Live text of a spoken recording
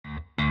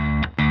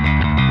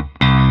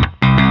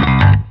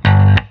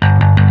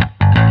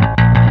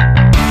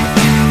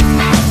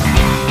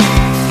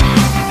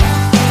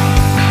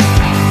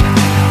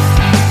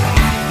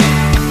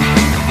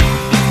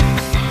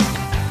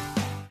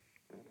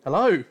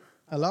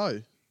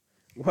Hello.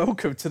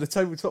 Welcome to the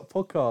Tabletop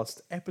Podcast,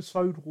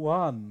 episode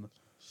 1.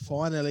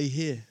 Finally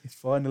here. It's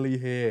finally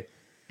here.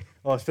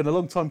 Oh, it's been a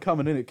long time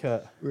coming, isn't it,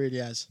 Kurt? Really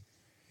has.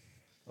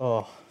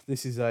 Oh,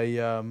 this is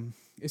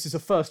a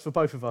first for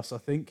both of us, I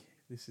think.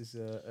 This is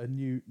a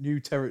new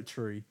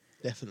territory.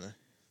 Definitely.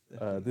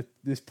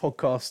 This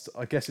podcast,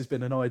 I guess, has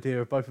been an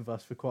idea of both of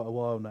us for quite a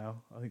while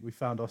now. I think we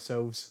found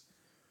ourselves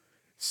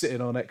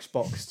sitting on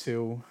Xbox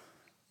till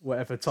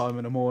whatever time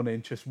in the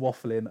morning, just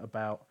waffling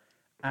about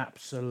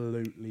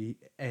absolutely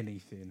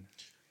anything.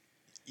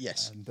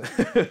 Yes.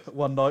 And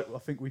one night, I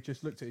think we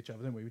just looked at each other,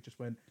 didn't we? We just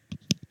went,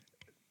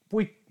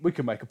 we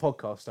can make a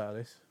podcast out of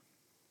this.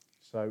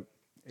 So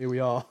here we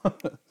are.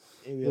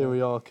 Here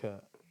we are,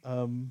 Kurt.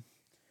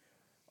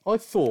 I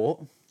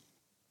thought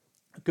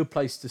a good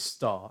place to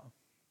start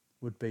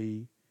would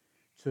be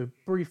to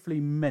briefly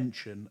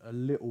mention a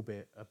little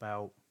bit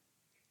about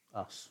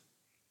us,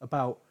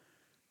 about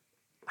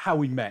how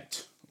we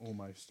met,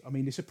 almost. I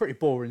mean, it's a pretty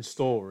boring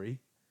story.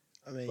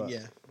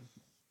 Yeah.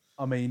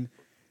 I mean,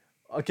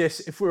 I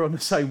guess if we're on the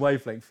same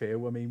wavelength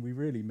here, I mean, we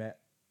really met,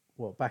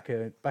 back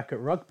at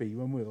rugby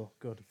when we were,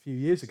 a few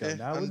years ago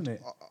now, wasn't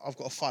it? I've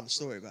got a fun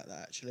story about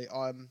that, actually.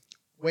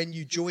 When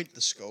you joined the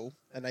school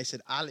and they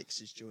said Alex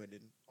is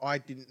joining, I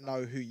didn't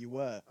know who you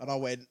were. And I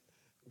went,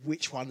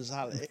 which one is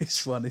Alex?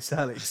 This one is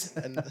Alex.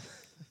 And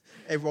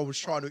everyone was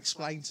trying to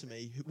explain to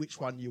me which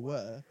one you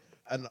were.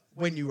 And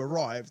when you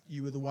arrived,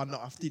 you were the one that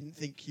I didn't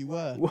think you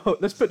were. Well,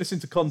 let's put this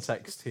into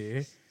context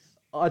here.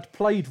 I'd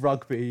played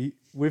rugby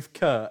with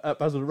Kurt at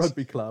Basel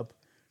Rugby Club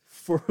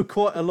for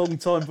quite a long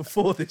time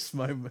before this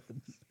moment.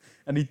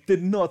 And he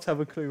did not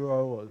have a clue where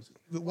I was.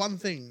 The one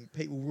thing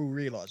people will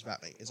realise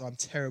about me is I'm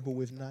terrible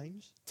with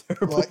names.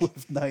 Terrible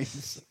with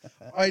names.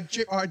 I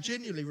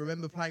genuinely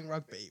remember playing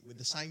rugby with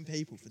the same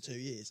people for 2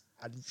 years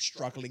and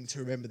struggling to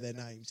remember their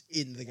names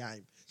in the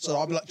game. So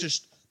I'd be like,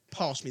 just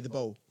pass me the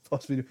ball.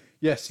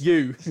 Yes,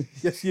 you.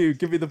 Yes, you.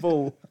 Give me the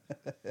ball.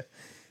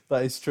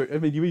 That is true. I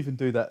mean, you even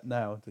do that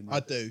now, don't you? I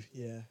do,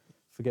 yeah.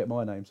 Forget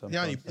my name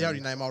sometimes. The only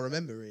name I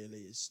remember really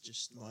is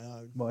just my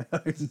own. My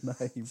own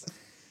name.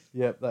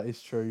 Yep, that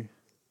is true.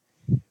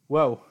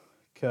 Well,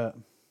 Kurt,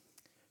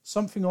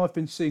 something I've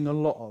been seeing a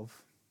lot of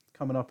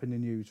coming up in the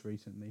news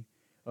recently.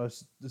 I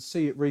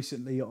see it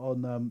recently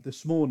on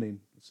This Morning.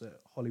 It's at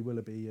Holly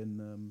Willoughby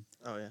and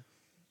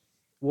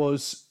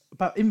was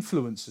about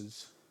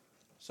influencers,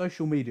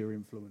 social media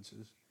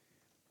influencers,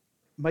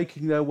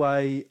 making their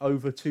way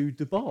over to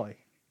Dubai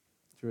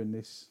during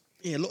this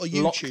a lot of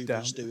YouTubers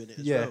lockdown. doing it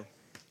as well.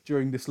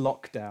 During this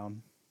lockdown.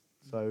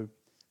 So,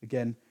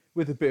 again,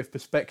 with a bit of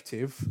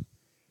perspective,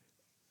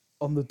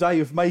 on the day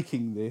of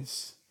making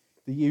this,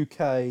 the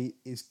UK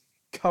is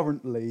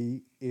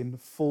currently in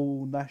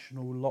full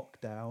national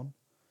lockdown.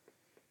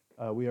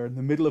 We are in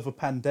the middle of a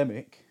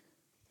pandemic,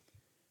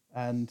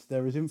 and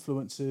there is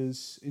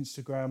influencers,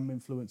 Instagram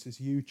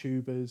influencers,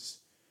 YouTubers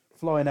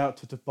flying out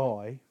to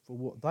Dubai for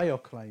what they are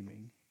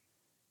claiming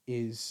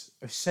is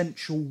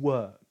essential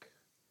work.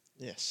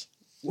 Yes.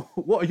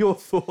 What are your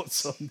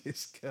thoughts on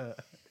this, Kurt?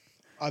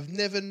 I've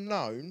never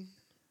known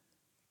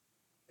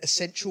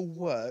essential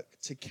work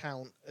to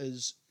count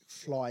as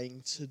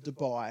flying to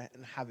Dubai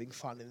and having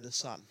fun in the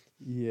sun.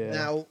 Yeah.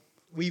 Now,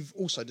 we've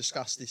also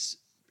discussed this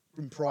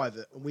in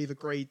private, and we've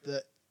agreed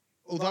that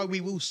although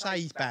we will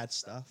say bad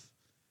stuff,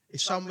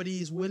 if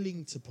somebody is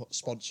willing to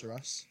sponsor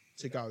us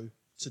to go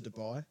to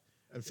Dubai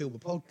and film a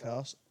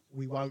podcast,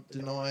 we won't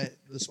deny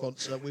the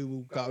sponsor. We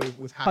will go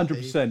with happy.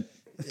 100%.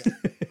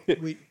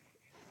 Yeah.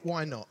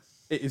 Why not?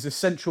 It is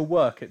essential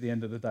work at the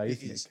end of the day,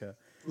 isn't it, Kurt?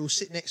 We'll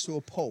sit next to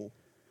a pool,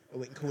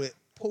 and we can call it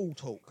pool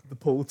talk. The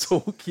pool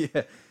talk,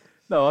 yeah.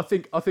 No, I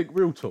think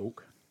real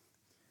talk,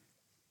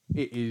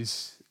 it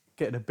is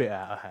getting a bit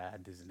out of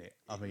hand, isn't it?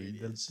 I mean,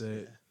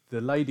 really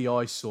the lady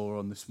I saw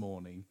on This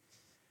Morning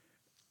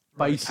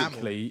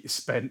basically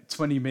spent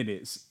 20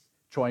 minutes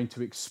trying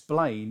to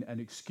explain and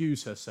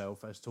excuse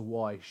herself as to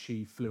why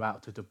she flew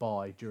out to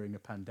Dubai during a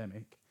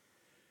pandemic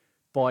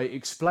by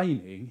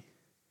explaining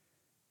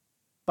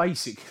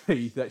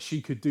basically that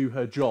she could do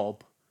her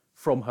job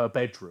from her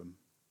bedroom,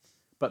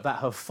 but that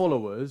her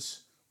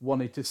followers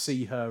wanted to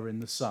see her in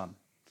the sun.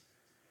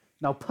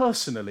 Now,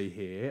 personally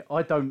here,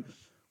 I don't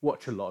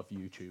watch a lot of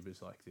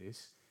YouTubers like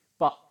this,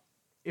 but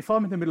if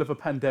I'm in the middle of a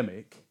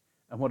pandemic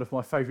and one of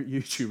my favourite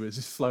YouTubers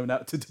is flown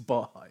out to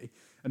Dubai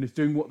and is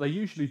doing what they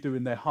usually do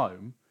in their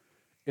home,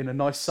 in a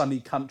nice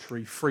sunny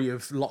country free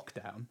of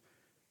lockdown,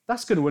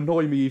 that's going to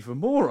annoy me even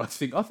more, I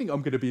think. I think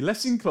I'm going to be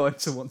less inclined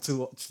to want to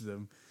watch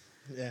them.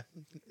 Yeah.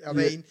 I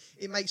mean,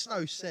 it makes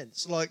no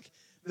sense. Like,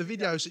 the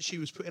videos that she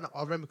was putting up,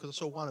 I remember because I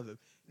saw one of them,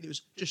 and it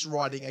was just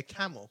riding a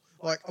camel.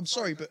 Like, I'm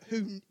sorry, but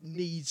who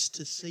needs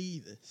to see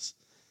this?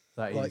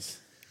 That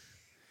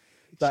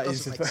That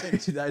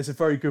is a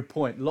very good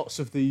point. Lots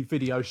of the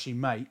videos she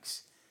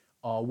makes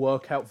are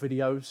workout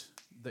videos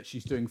that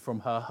she's doing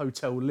from her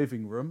hotel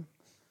living room.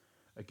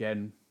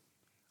 Again,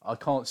 I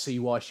can't see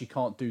why she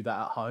can't do that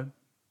at home.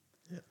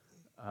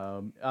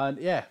 Yeah. And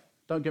yeah,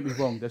 don't get me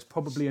wrong, there's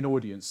probably an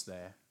audience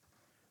there.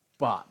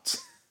 But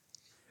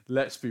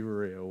let's be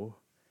real.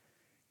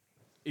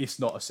 it's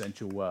not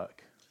essential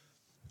work.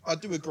 I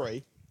do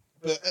agree,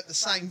 but at the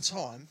same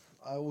time,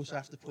 I also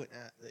have to point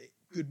out that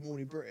Good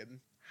Morning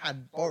Britain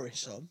had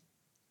Boris on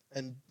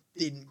and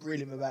didn't grill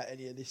him about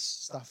any of this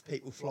stuff,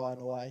 people flying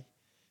away.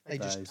 They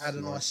That just is, had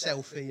a nice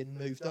selfie and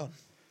moved on.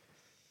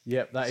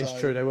 Yep, that is So-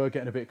 true. They were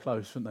getting a bit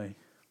close, weren't they?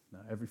 No,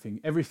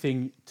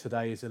 everything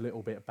today is a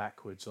little bit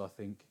backwards, I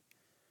think.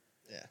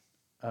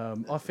 Yeah.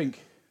 I think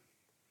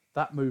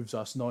that moves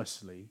us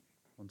nicely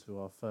onto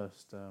our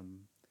first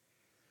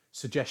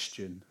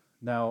suggestion.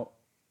 Now,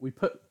 we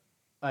put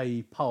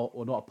a poll,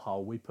 or not a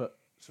poll, we put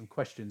some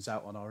questions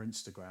out on our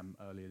Instagram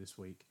earlier this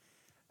week,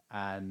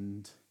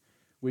 and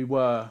we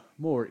were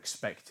more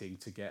expecting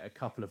to get a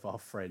couple of our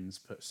friends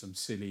put some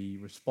silly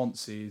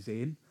responses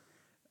in,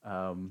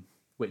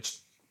 which,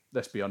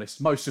 let's be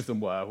honest, most of them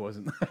were,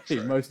 wasn't they?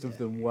 True, Most of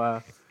them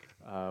were.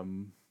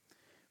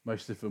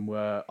 Most of them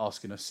were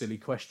asking us silly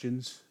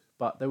questions,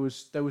 but there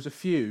was a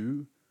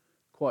few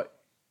quite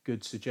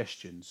good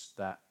suggestions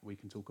that we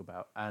can talk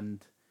about.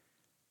 And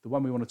the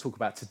one we want to talk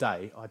about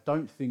today, I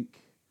don't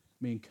think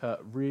me and Kurt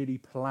really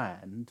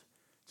planned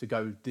to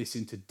go this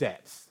into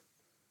depth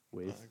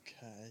with,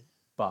 Okay.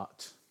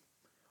 but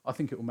I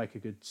think it will make a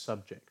good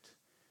subject.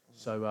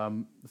 So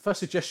the first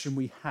suggestion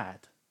we had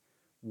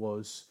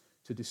was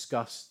to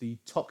discuss the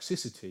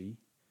toxicity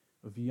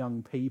of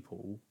young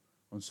people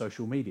on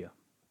social media.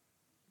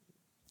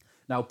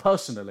 Now,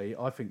 personally,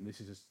 I think this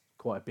is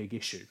quite a big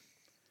issue.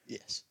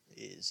 Yes,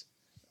 it is.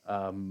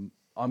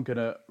 I'm going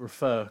to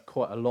refer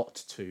quite a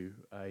lot to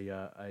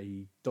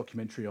a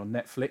documentary on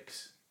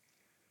Netflix.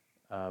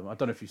 I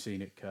don't know if you've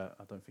seen it, Kurt.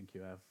 I don't think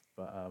you have,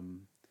 but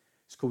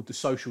it's called The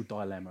Social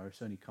Dilemma.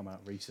 It's only come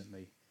out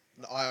recently.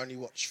 I only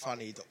watch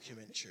funny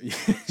documentaries.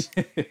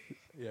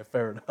 Yeah,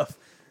 fair enough.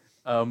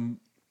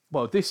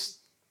 Well, this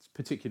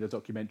particular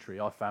documentary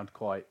I found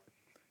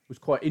was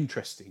quite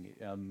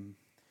interesting.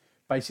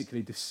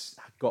 Basically, this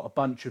got a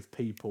bunch of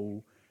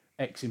people,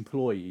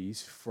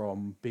 ex-employees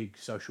from big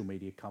social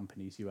media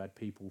companies. You had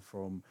people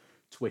from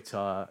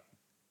Twitter,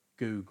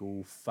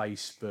 Google,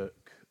 Facebook,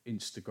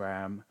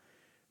 Instagram.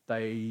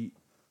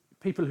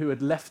 People who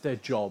had left their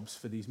jobs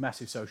for these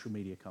massive social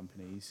media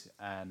companies,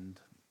 and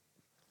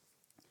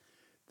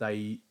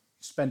they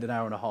spend an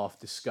hour and a half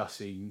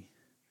discussing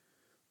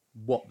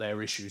what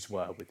their issues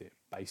were with it,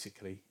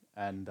 basically.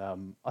 And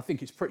I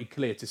think it's pretty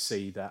clear to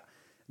see that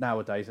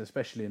nowadays,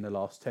 especially in the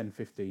last 10,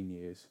 15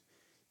 years,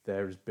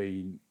 there has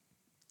been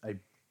a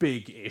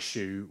big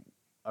issue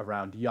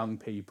around young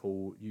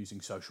people using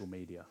social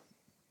media.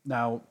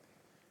 Now,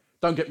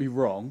 don't get me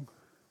wrong,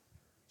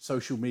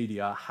 social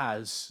media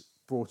has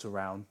brought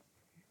around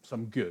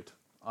some good.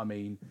 I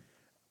mean,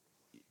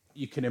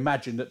 you can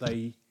imagine that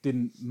they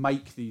didn't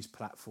make these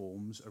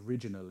platforms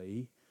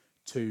originally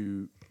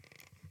to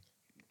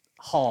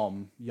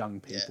harm young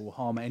people,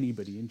 harm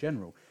anybody in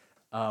general.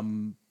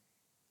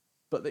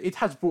 But it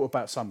has brought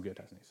about some good,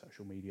 hasn't it,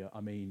 social media?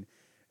 I mean...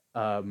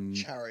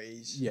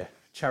 Charities. Yeah,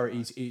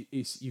 charities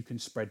is you can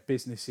spread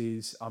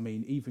businesses. I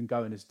mean, even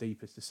going as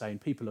deep as to saying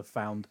people have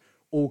found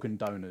organ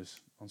donors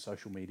on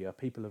social media.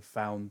 People have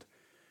found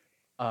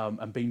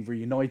and been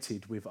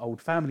reunited with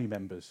old family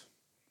members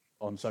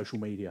on social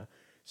media.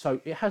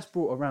 So it has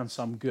brought around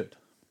some good.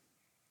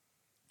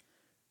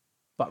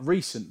 But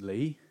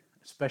recently,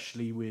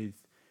 especially with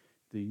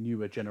the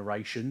newer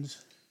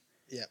generations,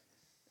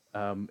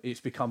 it's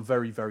become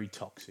very, very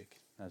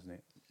toxic, hasn't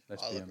it?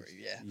 I'll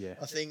agree, yeah. Yeah.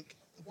 I think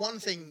one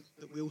thing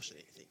that we also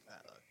need to think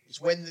about, though,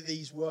 is when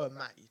these were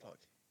made, like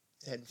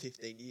 10,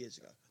 15 years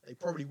ago, they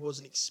probably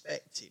wasn't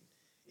expecting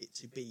it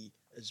to be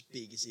as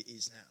big as it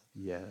is now.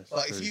 Yeah, that's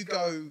Like, true. if you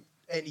go,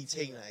 any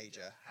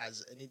teenager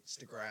has an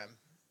Instagram,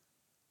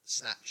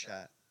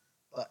 Snapchat,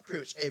 like pretty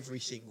much every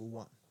single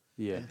one.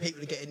 Yeah. And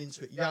people are getting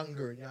into it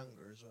younger and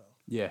younger as well.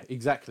 Yeah,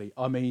 exactly.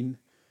 I mean,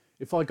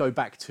 if I go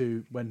back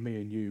to when me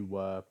and you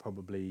were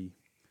probably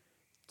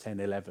 10,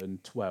 11,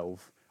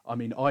 12, I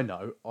mean, I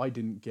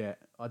don't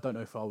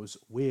know if I was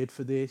weird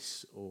for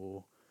this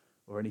or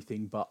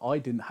anything, but I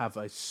didn't have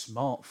a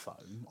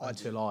smartphone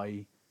until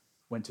I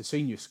went to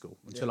senior school,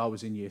 until I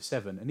was in year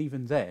 7. And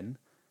even then,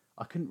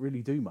 I couldn't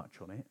really do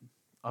much on it.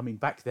 I mean,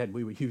 back then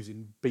we were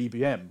using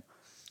BBM.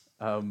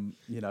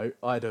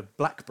 I had a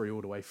BlackBerry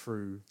all the way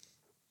through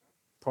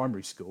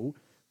primary school,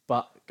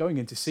 but going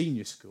into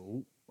senior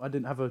school, I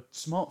didn't have a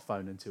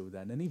smartphone until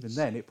then. And even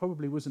then, it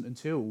probably wasn't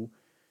until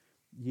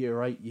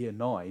year 8, year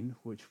 9,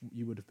 which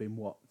you would have been,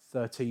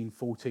 13,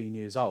 14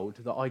 years old,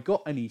 that I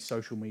got any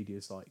social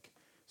medias like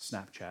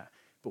Snapchat.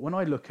 But when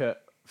I look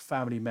at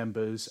family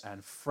members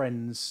and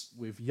friends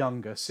with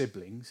younger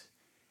siblings,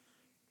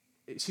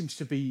 it seems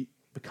to be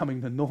becoming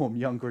the norm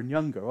younger and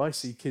younger. I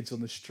see kids on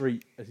the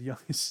street as young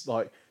as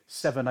like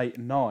 7, 8,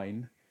 and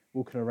 9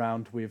 walking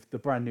around with the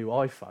brand new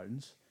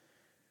iPhones.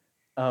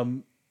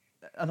 And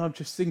I'm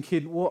just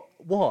thinking,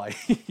 why?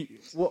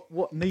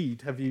 what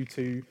need have you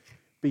to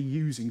be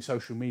using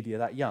social media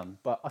that young?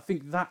 But I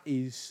think that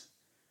is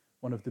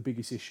one of the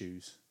biggest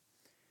issues,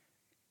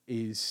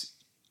 is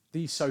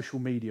these social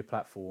media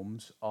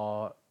platforms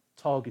are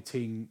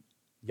targeting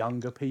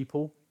younger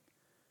people.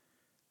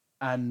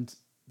 And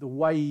the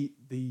way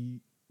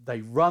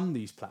they run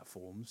these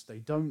platforms, they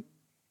don't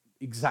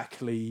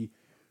exactly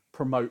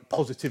promote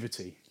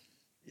positivity.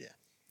 Yeah.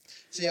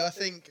 See, I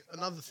think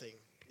another thing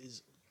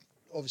is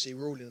obviously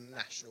we're all in a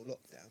national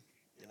lockdown.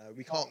 You know,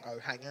 we can't go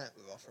hang out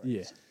with our friends.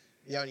 Yeah.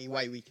 The only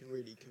way we can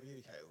really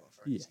communicate with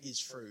our friends is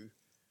through,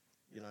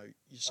 you know,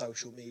 your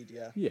social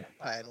media,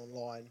 playing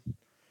online.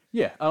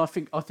 Yeah, and I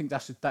think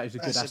that is a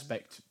good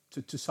aspect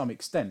to some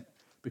extent,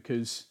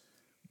 because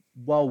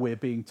while we're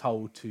being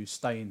told to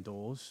stay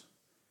indoors,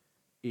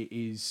 it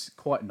is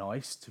quite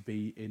nice to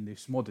be in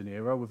this modern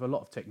era with a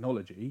lot of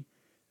technology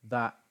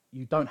that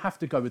you don't have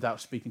to go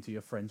without speaking to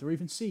your friends or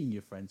even seeing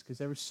your friends, because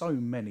there is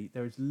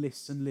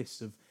lists and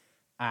lists of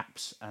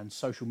apps and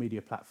social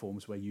media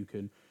platforms where you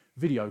can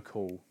video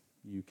call,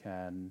 you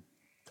can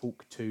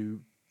talk to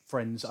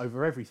friends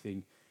over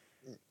everything.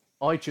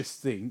 I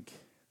just think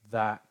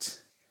that,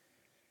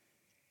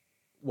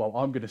 well,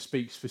 I'm going to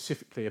speak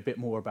specifically a bit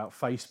more about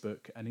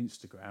Facebook and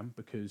Instagram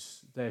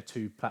because they're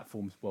two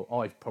platforms, well,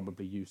 I've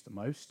probably used the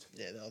most.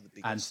 Yeah, they are the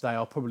biggest. And they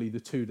are probably the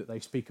two that they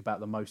speak about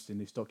the most in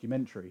this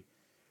documentary.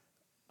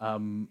 I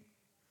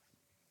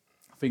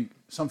think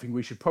something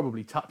we should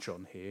probably touch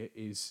on here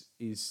is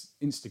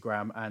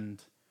Instagram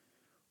and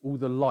all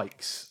the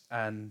likes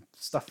and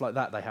stuff like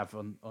that they have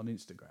on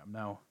Instagram.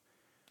 Now,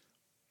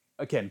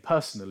 again,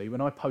 personally,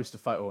 when I post a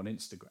photo on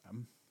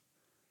Instagram,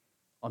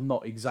 I'm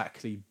not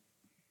exactly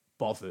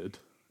bothered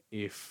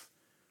if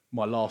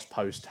my last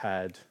post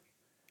had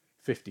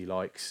 50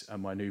 likes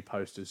and my new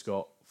post has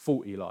got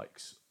 40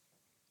 likes.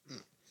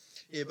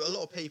 Yeah, but a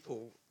lot of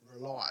people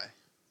rely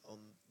on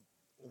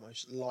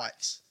almost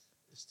likes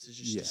to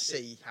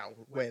see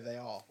where they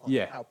are,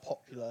 how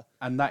popular.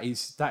 And that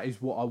is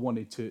what I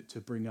wanted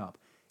to bring up.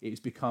 It's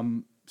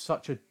become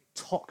such a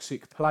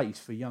toxic place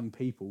for young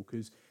people,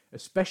 because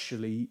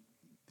especially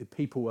the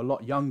people a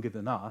lot younger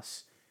than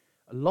us,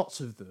 lots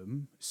of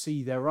them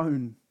see their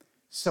own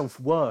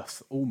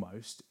self-worth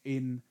almost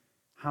in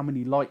how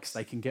many likes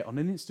they can get on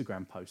an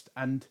Instagram post.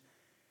 And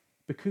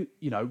because,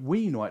 you know,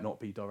 we might not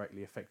be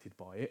directly affected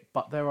by it,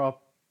 but there are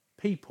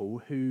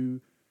people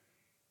who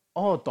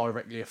are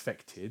directly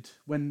affected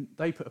when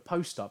they put a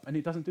post up and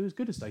it doesn't do as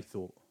good as they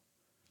thought.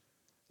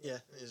 Yeah,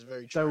 it's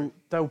very true.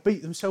 They'll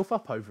beat themselves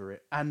up over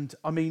it. And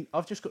I mean,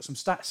 I've just got some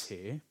stats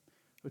here.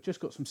 I've just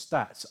got some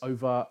stats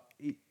over,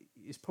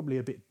 it's probably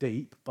a bit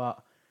deep,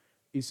 but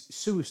is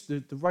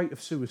the rate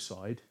of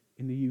suicide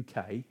in the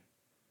UK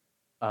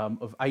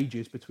of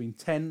ages between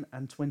 10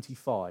 and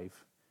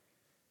 25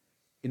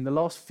 in the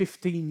last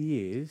 15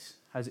 years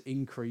has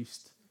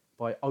increased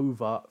by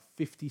over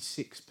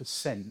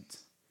 56%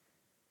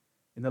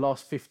 in the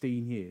last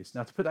 15 years.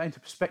 Now, to put that into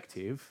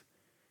perspective,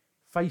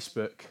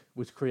 Facebook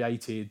was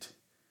created,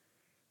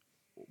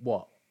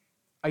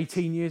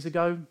 18 years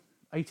ago?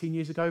 18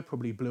 years ago,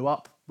 probably blew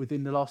up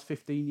within the last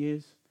 15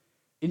 years.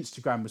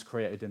 Instagram was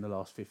created in the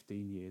last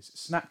 15 years.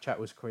 Snapchat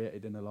was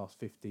created in the last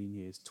 15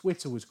 years.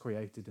 Twitter was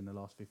created in the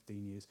last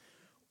 15 years.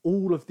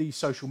 All of these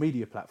social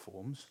media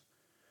platforms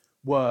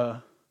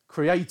were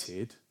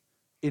created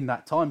in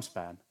that time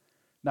span.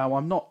 Now,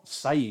 I'm not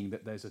saying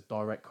that there's a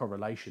direct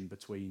correlation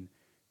between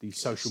these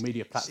social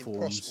media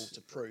platforms. It's impossible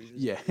to prove.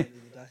 Yeah,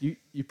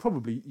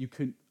 you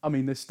can. I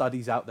mean, there's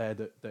studies out there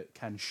that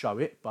can show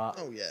it, but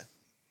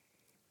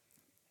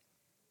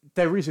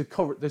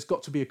there's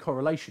got to be a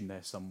correlation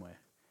there somewhere.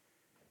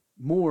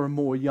 More and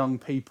more young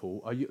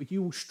people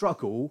you will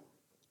struggle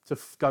to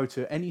go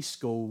to any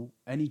school,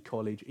 any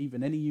college,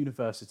 even any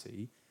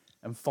university,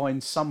 and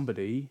find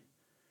somebody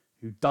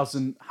who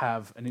doesn't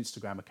have an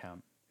Instagram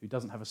account, who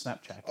doesn't have a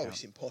Snapchat account. Oh,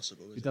 it's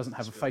impossible. Who doesn't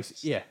have a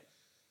face. Yeah,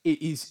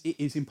 it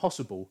is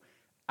impossible.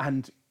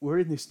 And we're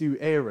in this new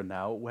era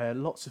now where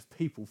lots of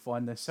people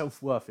find their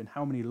self-worth in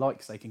how many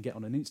likes they can get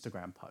on an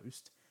Instagram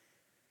post.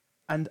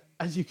 And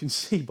as you can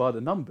see by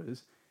the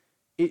numbers,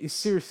 it is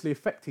seriously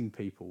affecting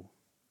people.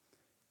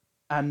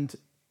 And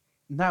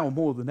now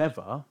more than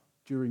ever,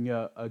 during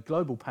a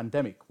global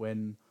pandemic,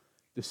 when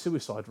the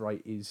suicide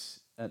rate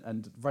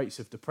and rates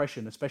of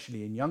depression,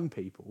 especially in young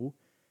people,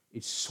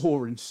 is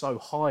soaring so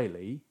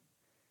highly,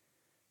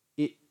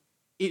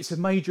 it's a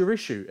major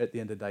issue at the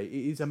end of the day.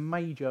 It is a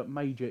major,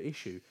 major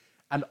issue.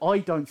 And I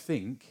don't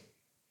think,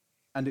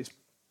 and it's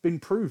been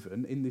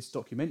proven in this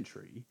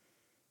documentary,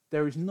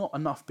 there is not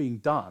enough being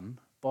done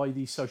by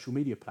these social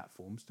media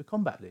platforms to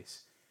combat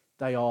this.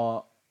 They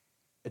are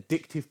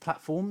addictive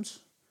platforms,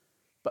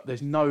 but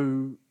there's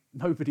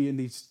nobody in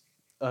these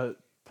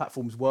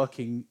platforms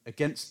working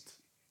against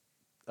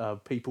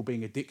people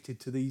being addicted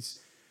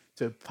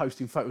to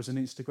posting photos on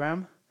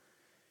Instagram.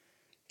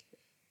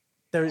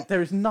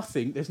 There's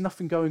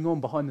nothing going on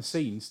behind the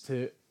scenes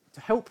to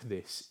help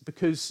this,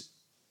 because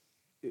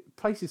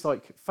places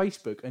like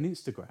Facebook and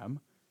Instagram,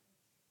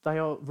 they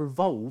are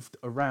revolved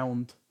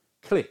around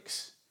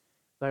clicks,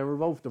 they are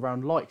revolved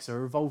around likes, they're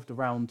revolved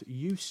around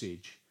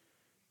usage.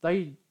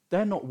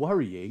 They're not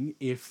worrying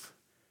if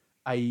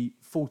a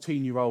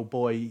 14-year-old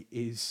boy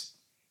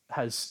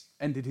has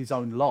ended his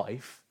own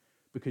life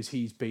because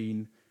he's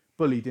been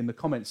bullied in the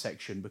comment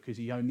section because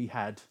he only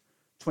had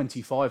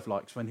 25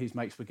 likes when his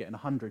mates were getting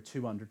 100,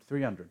 200,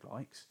 300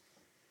 likes.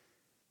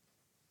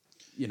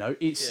 You know,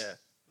 it's... Yeah.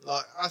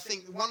 Like, I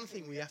think one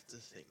thing we have to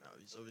think,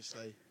 though, is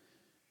obviously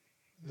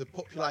the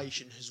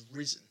population has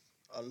risen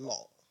a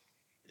lot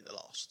in the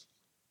last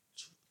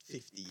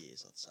 50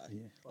 years, I'd say.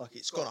 Yeah. Like,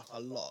 it's gone up a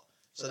lot.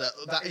 So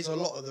that is a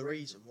lot of the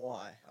reason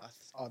why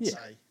I'd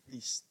say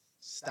these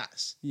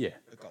stats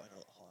are going a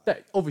lot higher.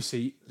 That,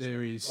 obviously,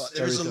 there is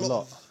a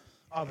lot of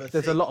other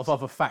there's things. a lot of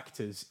other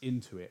factors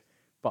into it.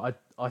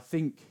 But I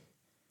think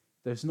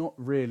there's not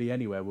really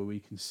anywhere where we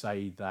can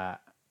say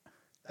that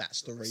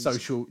that's the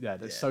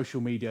reason.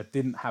 Social media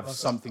didn't have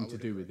something to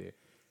do with it.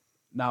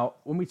 Now,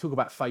 when we talk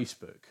about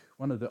Facebook,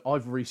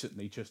 I've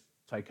recently just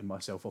taken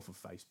myself off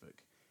of Facebook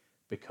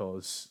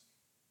because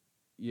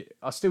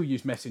I still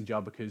use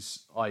Messenger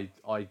because I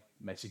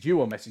message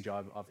you on Messenger.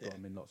 I've got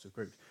them in lots of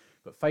groups.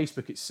 But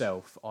Facebook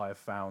itself, I have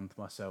found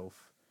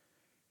myself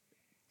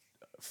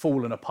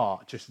fallen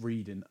apart just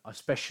reading,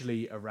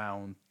 especially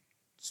around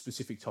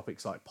specific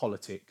topics like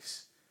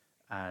politics,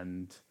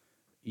 and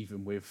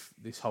even with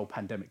this whole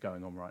pandemic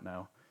going on right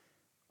now,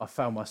 I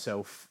found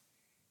myself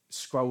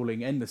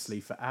scrolling endlessly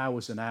for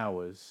hours and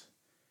hours,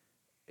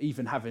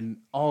 even having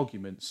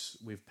arguments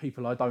with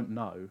people I don't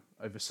know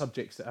over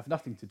subjects that have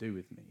nothing to do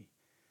with me.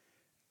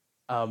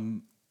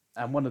 And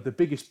one of the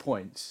biggest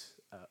points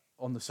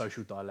on the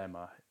social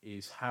dilemma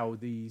is how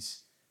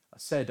I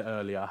said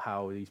earlier,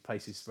 how these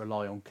places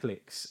rely on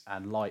clicks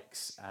and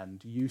likes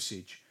and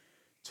usage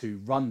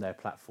to run their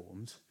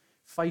platforms.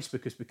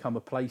 Facebook has become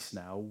a place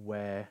now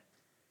where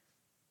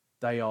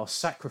they are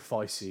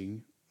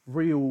sacrificing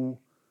real,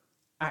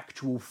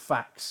 actual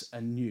facts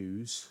and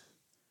news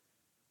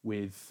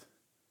with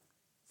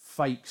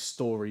fake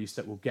stories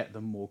that will get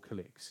them more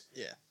clicks.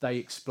 Yeah. They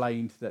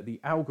explained that the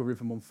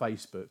algorithm on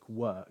Facebook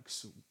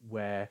works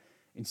where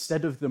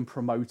instead of them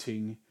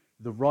promoting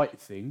the right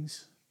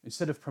things,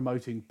 instead of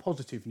promoting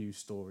positive news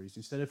stories,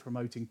 instead of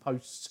promoting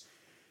posts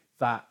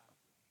that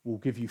will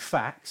give you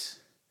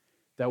facts,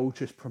 they will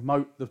just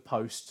promote the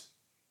post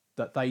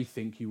that they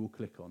think you will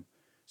click on.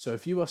 So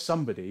if you are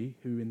somebody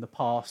who in the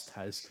past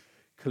has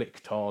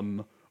clicked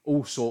on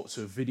all sorts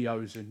of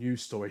videos and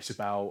news stories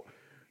about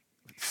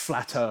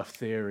flat earth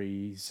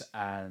theories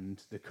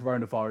and the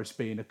coronavirus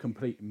being a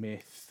complete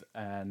myth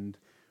and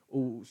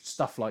all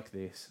stuff like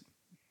this,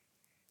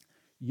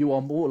 you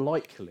are more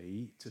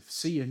likely to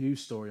see a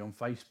news story on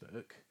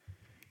Facebook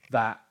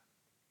that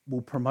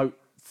will promote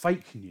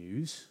fake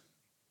news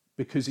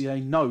because they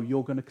know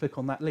you're going to click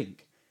on that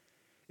link.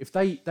 If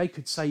they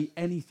could say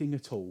anything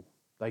at all,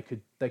 they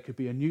could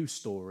be a news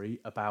story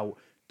about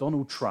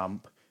Donald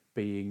Trump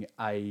being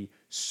a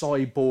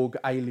cyborg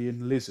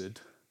alien lizard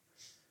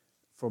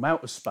from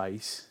outer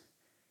space,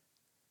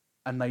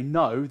 and they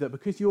know that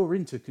because you're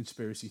into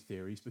conspiracy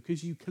theories,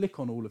 because you click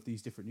on all of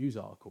these different news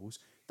articles,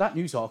 that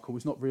news article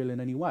is not real in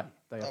any way.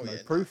 They have no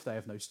proof, they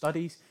have no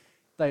studies,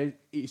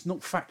 it's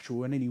not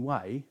factual in any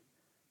way,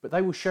 but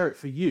they will share it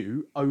for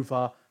you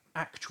over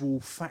actual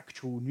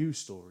factual news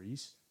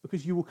stories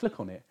because you will click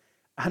on it.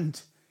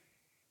 And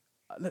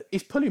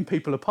it's pulling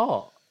people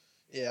apart.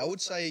 Yeah, I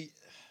would say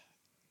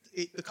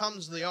it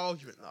becomes the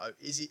argument, though,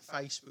 is it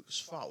Facebook's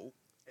fault?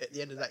 At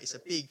the end of that, it's a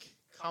big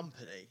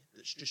company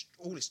that's just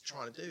all it's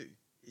trying to do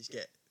is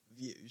get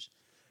views,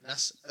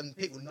 and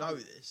people know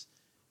this.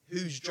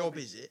 Whose job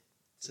is it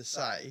to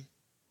say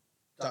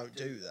don't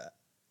do that?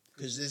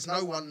 Because there's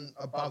no one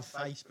above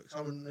Facebook.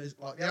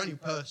 The only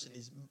person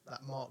is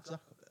that Mark Zuckerberg.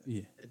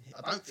 Yeah, and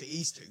I don't think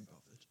he's too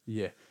bothered.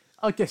 Yeah,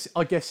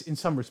 I guess in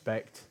some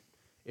respect,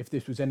 if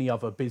this was any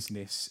other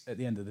business, at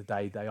the end of the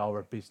day, they are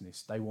a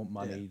business. They want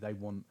money, they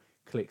want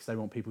clicks, they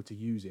want people to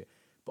use it.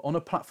 But on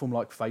a platform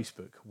like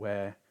Facebook,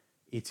 where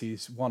it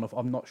is one of,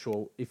 I'm not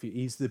sure if it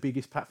is the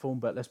biggest platform,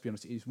 but let's be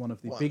honest, it is one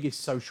of the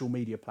biggest social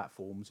media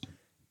platforms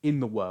in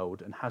the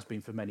world and has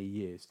been for many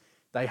years.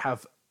 They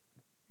have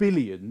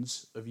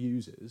billions of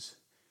users.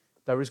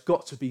 There has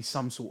got to be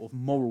some sort of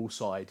moral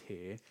side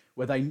here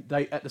where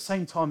they at the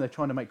same time they're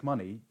trying to make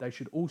money, they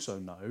should also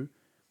know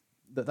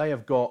that they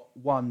have got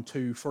 1,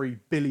 2, 3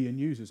 billion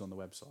users on the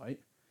website,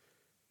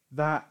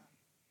 that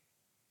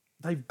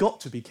they've got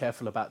to be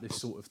careful about this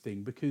sort of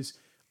thing, because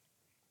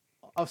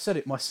I've said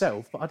it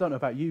myself, but I don't know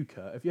about you,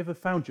 Kurt. Have you ever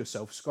found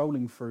yourself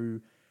scrolling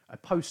through a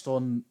post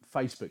on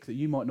Facebook that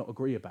you might not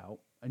agree about,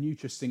 and you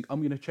just think,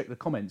 I'm going to check the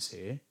comments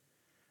here,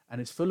 and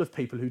it's full of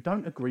people who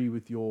don't agree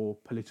with your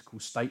political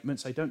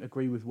statements, they don't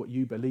agree with what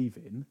you believe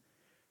in,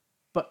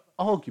 but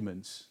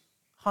arguments,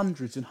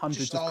 hundreds and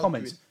hundreds of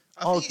comments,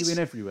 arguing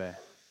everywhere.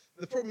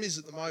 The problem is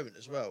at the moment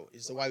as well,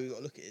 is the way we've got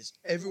to look at it is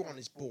everyone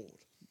is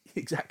bored.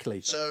 Exactly.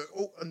 So,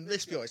 and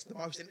let's be honest, the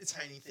most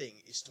entertaining thing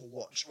is to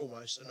watch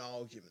almost an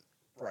argument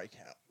break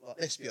out. Like,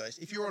 let's be honest,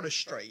 if you're on a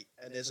street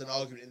and there's an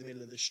argument in the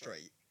middle of the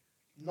street,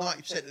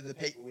 90% of the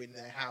people in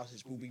their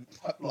houses will be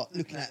like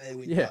looking out their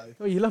window. Yeah,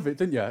 well, you love it,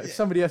 don't you? Yeah. If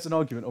somebody has an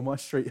argument on my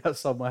street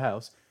outside my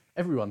house,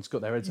 everyone's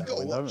got their heads out the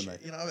window, haven't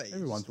they? You know what I mean?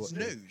 Everyone's watching.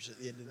 It's news at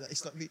the end of the day.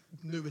 It's like the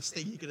newest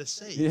thing you're going to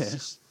see. Yeah.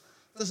 It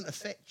doesn't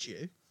affect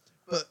you,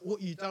 but what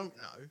you don't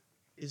know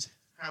is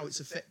how it's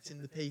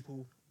affecting the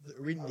people that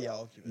are in the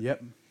argument.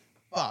 Yep.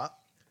 But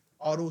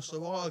I'd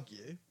also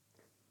argue,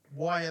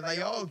 why are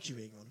they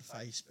arguing on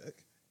Facebook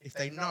if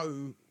they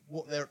know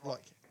what they're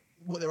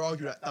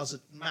arguing about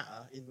doesn't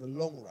matter in the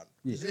long run?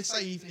 Because let's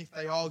say even if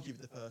they argue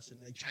with the person,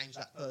 they change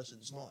that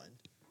person's mind.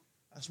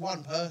 That's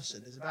one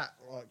person. There's about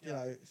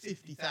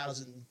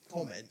 50,000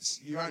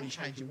 comments. You're only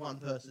changing one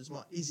person's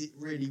mind. Is it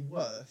really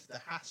worth the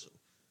hassle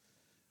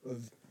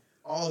of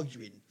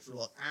arguing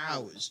for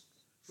hours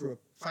for a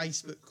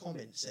Facebook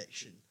comment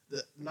section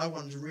that no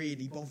one's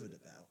really bothered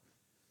about,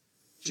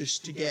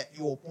 just to get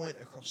your point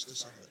across to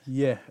somebody?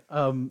 Yeah,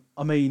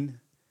 I mean,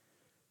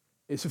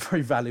 it's a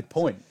very valid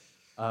point.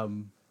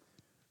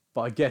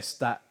 But I guess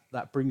that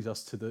brings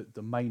us to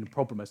the main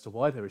problem as to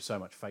why there is so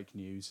much fake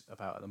news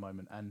about at the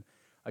moment. And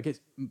I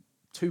guess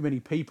too many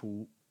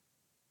people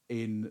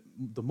in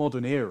the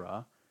modern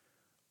era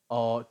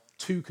are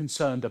too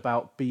concerned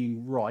about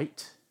being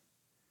right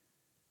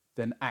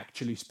than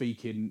actually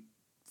speaking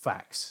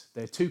facts.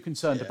 They're too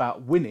concerned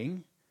about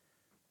winning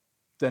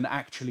than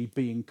actually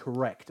being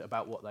correct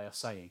about what they are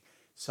saying.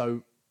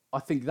 So I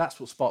think that's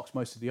what sparks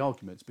most of the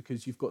arguments,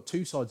 because you've got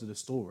two sides of the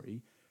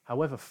story,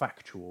 however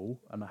factual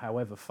and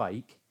however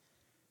fake,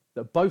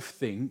 that both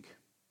think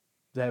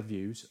their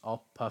views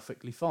are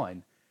perfectly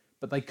fine.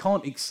 But they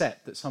can't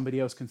accept that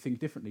somebody else can think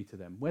differently to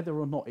them. Whether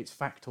or not it's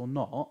fact or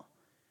not,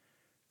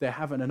 they're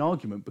having an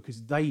argument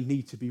because they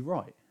need to be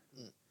right.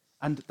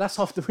 And that's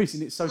half the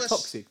reason it's so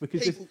toxic.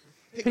 Because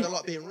people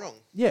like being wrong.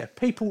 Yeah,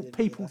 people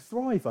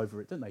thrive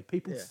over it, don't they?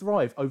 People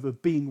thrive over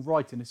being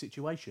right in a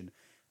situation.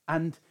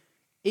 And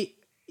it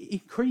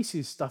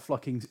increases stuff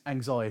like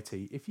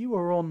anxiety. If you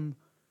are on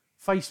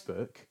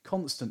Facebook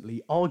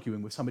constantly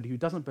arguing with somebody who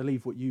doesn't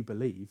believe what you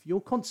believe, you're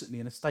constantly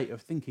in a state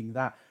of thinking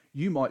that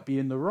you might be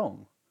in the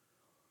wrong.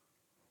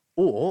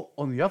 Or,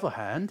 on the other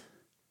hand,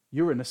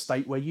 you're in a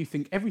state where you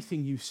think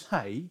everything you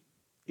say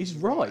is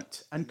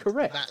right and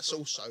correct. That's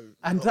also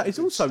that is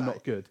also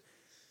not good.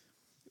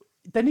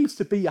 There needs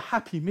to be a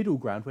happy middle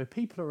ground where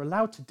people are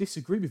allowed to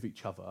disagree with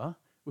each other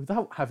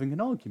without having an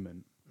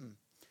argument.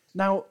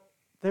 Now,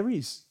 there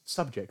is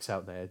subjects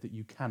out there that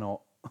you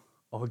cannot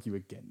argue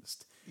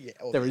against. Yeah,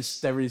 there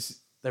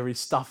is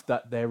stuff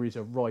that there is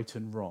a right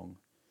and wrong.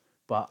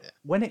 But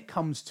when it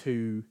comes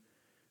to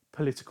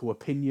political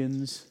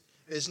opinions,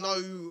 there's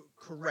no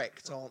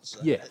correct answer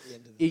at the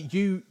end of the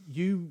day.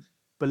 You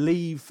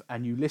believe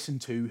and you listen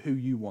to who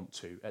you want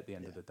to at the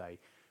end of the day.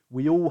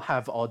 We all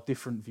have our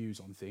different views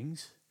on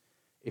things.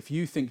 If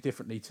you think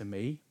differently to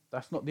me,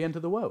 that's not the end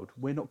of the world.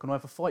 We're not going to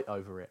have a fight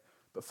over it.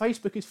 But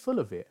Facebook is full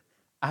of it.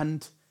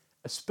 And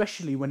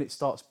especially when it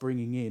starts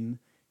bringing in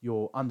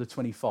your under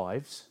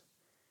 25s,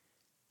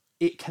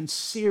 it can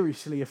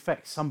seriously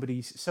affect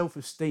somebody's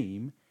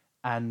self-esteem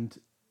and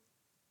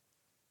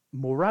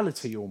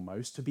morality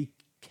almost to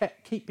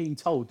keep being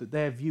told that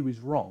their view is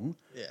wrong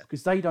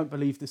because they don't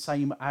believe the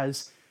same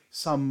as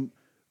some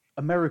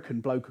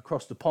American bloke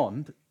across the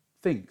pond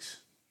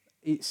thinks.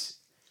 It's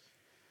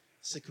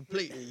a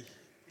completely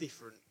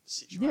different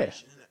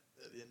situation, isn't it,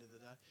 at the end of the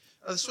day?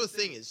 The sort of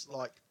thing is,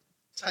 like,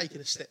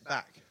 taking a step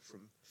back from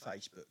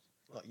Facebook,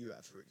 like you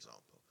have, for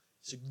example.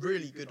 It's a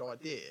really good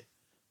idea,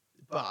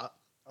 but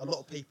a lot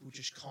of people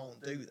just can't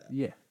do that.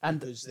 Yeah. And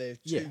because they're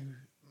too...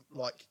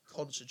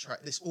 concentrate.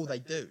 That's all they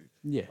do.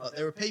 Yeah. Like,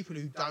 there are people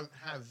who don't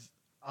have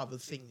other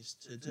things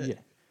to do. Yeah.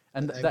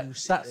 And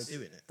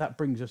that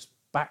brings us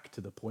back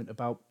to the point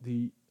about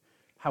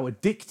how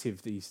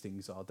addictive these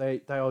things are.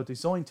 They are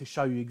designed to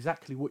show you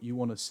exactly what you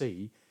want to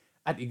see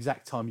at the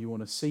exact time you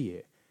want to see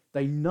it.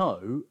 They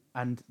know,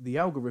 and the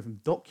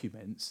algorithm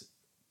documents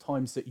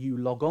times that you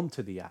log on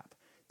to the app.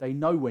 They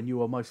know when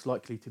you are most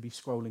likely to be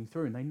scrolling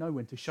through, and they know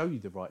when to show you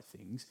the right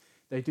things.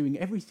 They're doing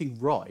everything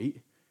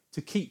right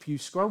to keep you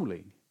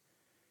scrolling,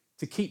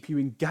 to keep you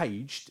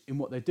engaged in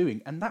what they're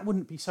doing. And that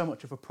wouldn't be so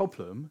much of a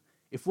problem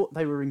if what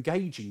they were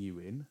engaging you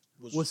in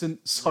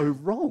wasn't so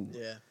wrong.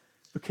 Yeah.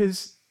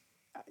 Because,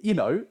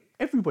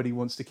 everybody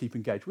wants to keep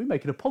engaged. We're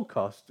making a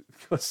podcast,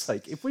 for God's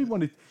sake. If we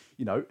wanted,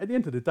 at the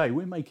end of the day,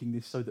 we're making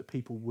this so that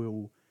people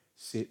will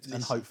sit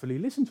and hopefully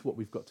listen to what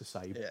we've got to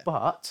say. Yeah.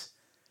 But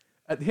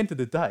at the end of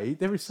the day,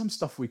 there is some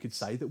stuff we could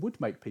say that would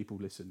make people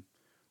listen.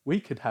 We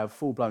could have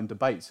full-blown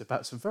debates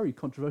about some very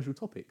controversial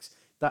topics.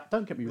 That,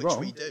 don't get me wrong.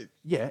 Which we do.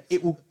 Yeah,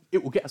 it will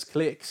get us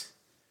clicks.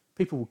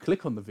 People will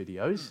click on the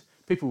videos.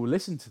 People will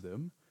listen to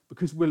them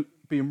because we'll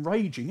be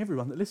enraging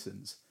everyone that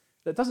listens.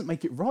 That doesn't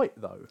make it right,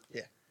 though.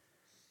 Yeah.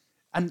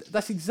 And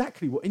that's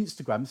exactly what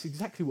Instagram, that's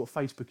exactly what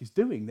Facebook is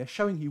doing. They're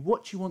showing you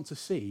what you want to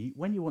see,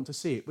 when you want to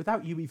see it,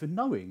 without you even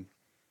knowing.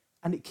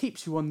 And it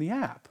keeps you on the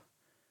app.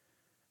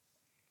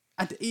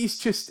 And it's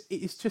just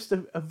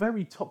a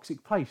very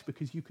toxic place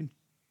because you can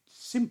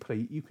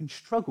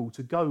struggle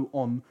to go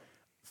on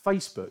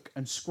Facebook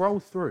and scroll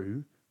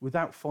through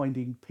without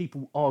finding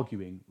people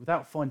arguing,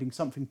 without finding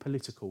something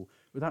political,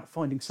 without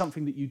finding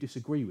something that you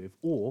disagree with,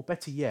 or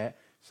better yet,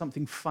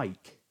 something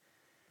fake.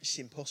 It's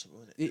impossible,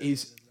 isn't it? It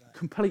is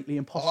completely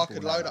impossible. I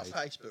could load up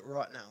Facebook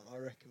right now. I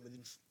reckon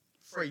within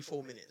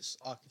 3-4 minutes,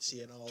 I could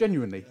see an argument.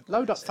 Genuinely,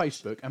 load up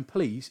Facebook and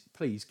please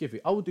give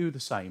it. I will do the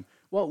same.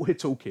 while we're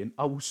talking,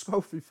 I will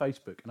scroll through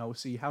Facebook and I will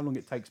see how long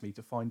it takes me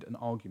to find an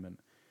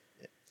argument.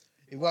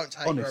 It won't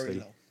take Honestly, very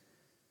long.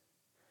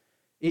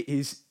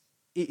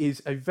 It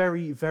is a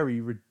very,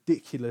 very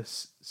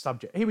ridiculous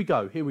subject. Here we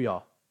go. Here we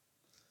are.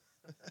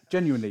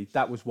 Genuinely,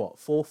 that was what,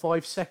 4 or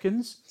 5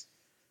 seconds?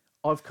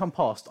 I've come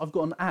past. I've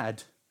got an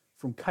ad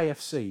from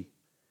KFC.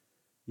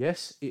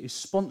 Yes, it is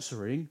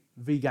sponsoring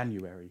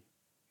Veganuary.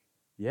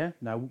 Yeah?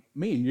 Now,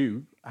 me and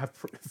you have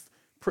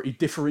pretty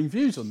differing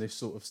views on this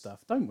sort of stuff,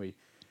 don't we?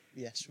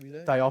 Yes, we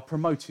do. They are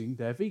promoting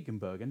their vegan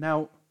burger.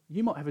 Now,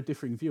 you might have a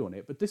differing view on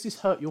it, but does this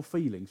hurt your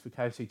feelings for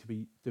KFC to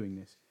be doing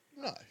this?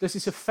 No. Does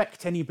this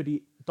affect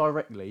anybody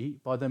directly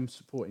by them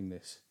supporting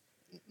this?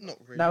 Not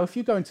really. Now, if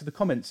you go into the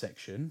comment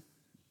section,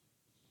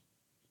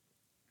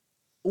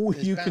 all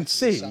There's you bound can to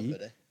be see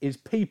somebody. is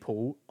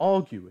people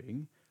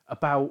arguing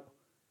about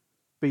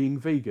being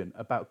vegan,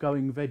 about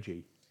going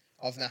veggie.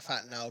 I've now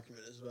had an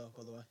argument as well,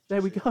 by the way.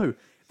 There we go.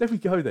 There we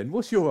go then.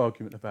 What's your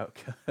argument about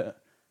Kurt?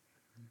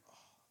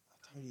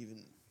 I don't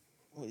even...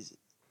 What is it?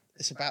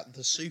 It's about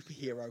the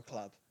Superhero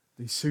Club.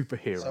 The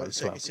superhero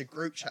So club. it's a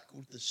group chat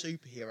called the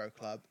Superhero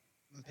Club,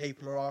 and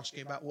people are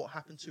asking about what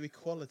happened to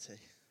equality.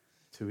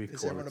 To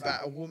Because they're on equality.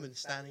 about a woman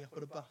standing up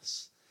at a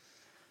bus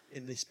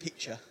in this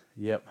picture.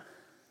 Yep.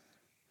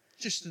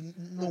 Just a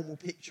normal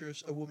picture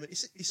of a woman.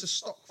 It's a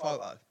stock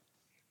photo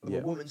of Yeah.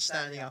 a woman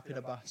standing up in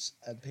a bus,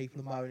 and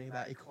people are moaning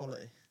about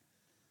equality.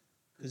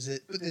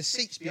 But there's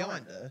seats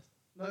behind her.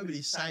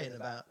 Nobody's saying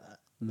about that.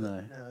 No.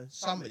 You know,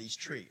 somebody's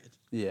triggered.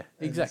 Yeah,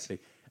 exactly.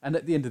 And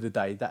at the end of the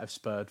day, that have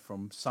spurred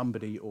from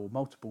somebody or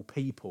multiple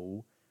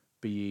people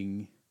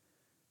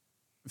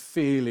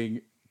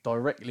feeling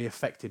directly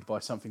affected by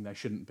something they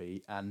shouldn't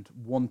be and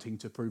wanting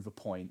to prove a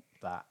point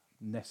that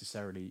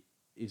necessarily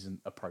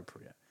isn't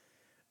appropriate.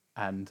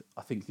 And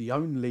I think the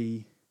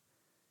only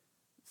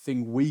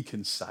thing we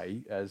can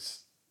say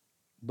as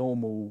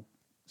normal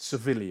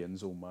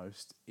civilians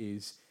almost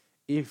is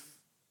if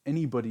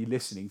anybody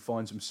listening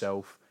finds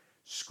himself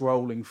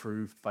scrolling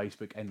through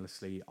Facebook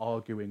endlessly,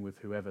 arguing with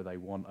whoever they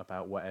want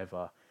about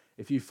whatever,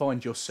 if you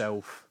find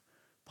yourself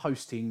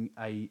posting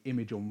a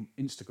image on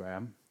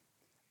Instagram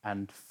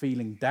and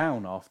feeling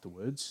down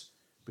afterwards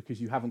because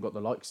you haven't got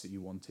the likes that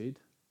you wanted,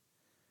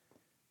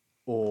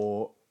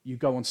 or you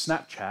go on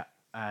Snapchat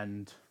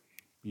and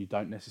you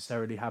don't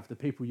necessarily have the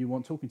people you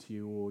want talking to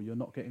you, or you're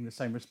not getting the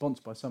same response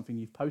by something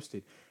you've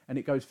posted, and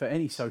it goes for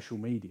any social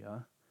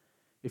media,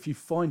 if you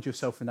find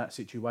yourself in that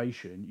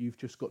situation, you've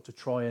just got to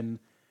try and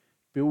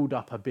build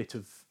up a bit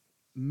of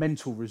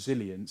mental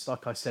resilience.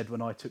 Like I said,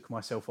 when I took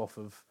myself off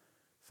of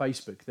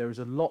Facebook, there is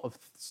a lot of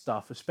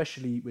stuff,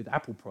 especially with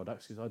Apple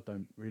products, because I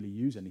don't really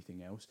use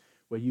anything else,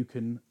 where you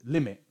can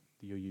limit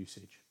your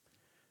usage.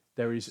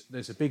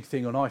 There's a big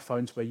thing on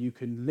iPhones where you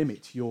can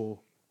limit your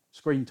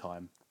screen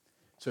time.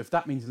 So if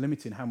that means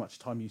limiting how much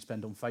time you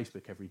spend on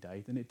Facebook every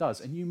day, then it does.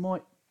 And you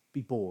might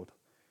be bored.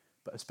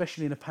 But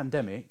especially in a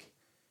pandemic,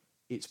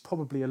 it's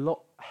probably a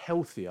lot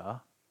healthier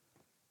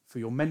for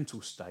your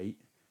mental state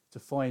to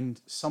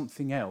find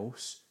something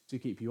else to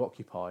keep you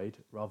occupied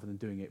rather than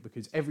doing it,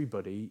 because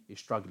everybody is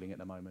struggling at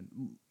the moment,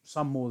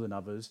 some more than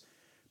others,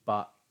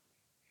 but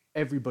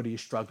everybody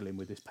is struggling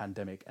with this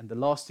pandemic. And the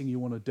last thing you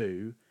want to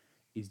do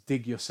is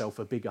dig yourself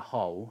a bigger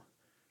hole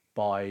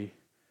by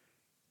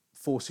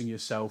forcing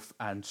yourself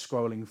and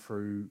scrolling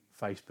through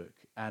Facebook.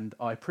 And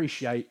I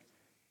appreciate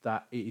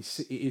that it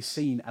is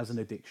seen as an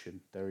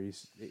addiction.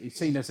 It's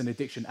seen as an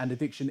addiction, and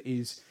addiction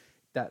is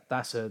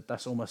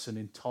that's almost an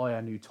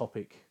entire new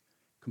topic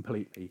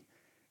completely.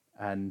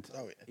 And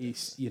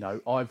it's, you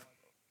know,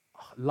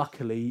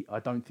 luckily I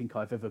don't think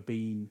I've ever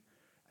been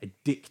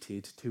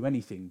addicted to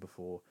anything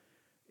before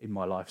in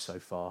my life so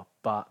far,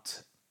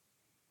 but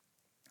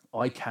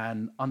I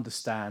can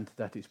understand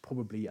that it's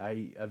probably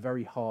a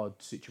very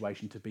hard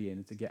situation to be in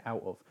and to get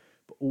out of.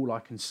 But all I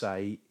can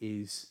say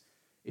is,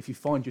 if you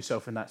find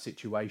yourself in that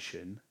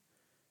situation,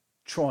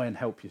 try and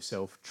help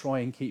yourself. Try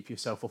and keep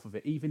yourself off of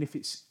it. Even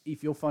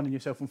if you're finding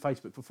yourself on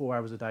Facebook for 4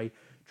 hours a day,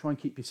 try and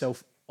keep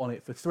yourself on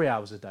it for 3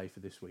 hours a day for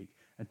this week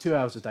and 2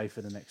 hours a day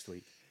for the next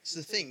week. It's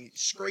the thing,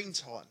 screen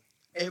time.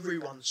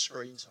 Everyone's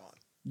screen time.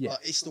 Yeah. Like,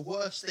 it's the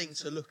worst thing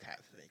to look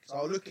at for me, because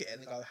I'll look at it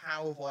and go,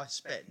 how have I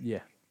spent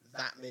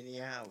that many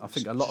hours? I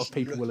think a lot of just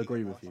people will looking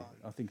agree at with my you.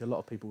 phone? I think a lot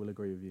of people will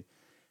agree with you.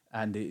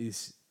 And it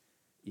is,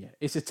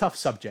 it's a tough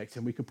subject,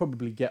 and we could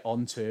probably get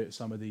onto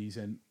some of these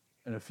in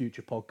a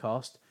future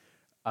podcast.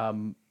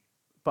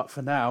 But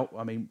for now,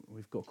 I mean,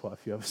 we've got quite a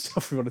few other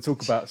stuff we want to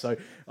talk about, so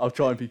I'll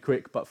try and be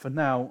quick. But for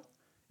now,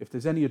 if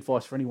there's any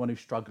advice for anyone who's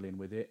struggling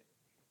with it,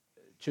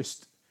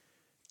 just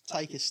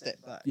take a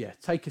step back. Yeah,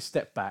 take a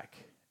step back.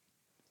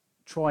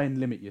 Try and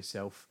limit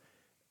yourself.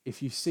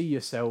 If you see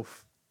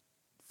yourself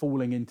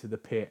falling into the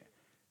pit,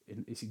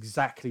 it's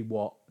exactly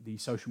what the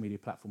social media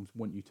platforms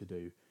want you to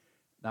do.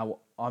 Now,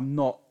 I'm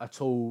not at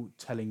all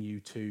telling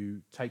you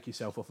to take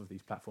yourself off of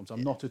these platforms.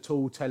 I'm not at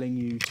all telling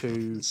you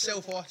to...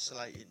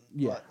 Self-isolating,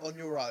 Yeah. like, on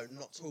your own,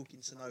 not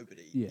talking to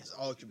nobody, Yeah. is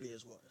arguably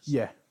as worse.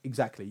 Yeah,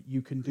 exactly.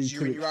 You can do Because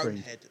you're two in your own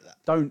extremes. head at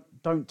that point.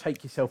 Don't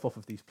take yourself off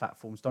of these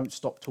platforms. Don't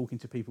stop talking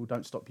to people.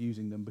 Don't stop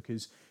using them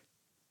because,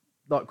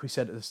 like we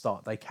said at the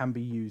start, they can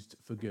be used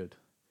for good.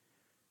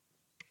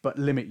 But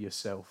limit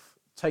yourself.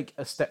 Take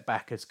a step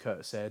back, as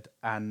Kurt said,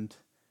 and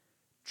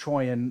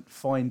try and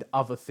find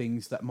other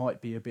things that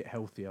might be a bit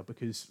healthier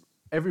because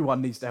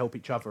everyone needs to help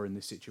each other in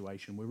this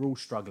situation. We're all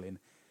struggling.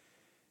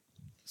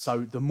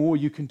 So the more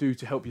you can do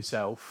to help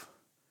yourself,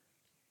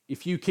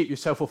 if you keep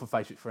yourself off of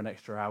Facebook for an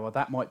extra hour,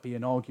 that might be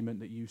an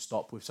argument that you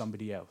stop with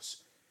somebody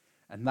else.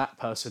 And that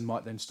person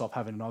might then stop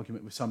having an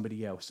argument with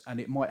somebody else. And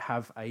it might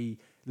have a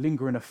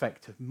lingering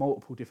effect of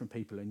multiple different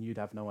people and you'd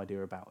have no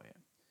idea about it.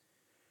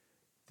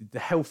 The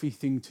healthy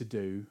thing to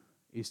do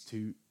is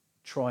to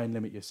try and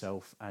limit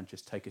yourself and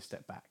just take a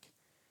step back.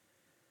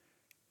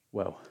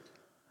 Well,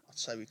 I'd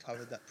say we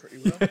covered that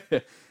pretty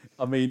well.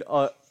 I mean,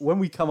 when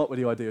we come up with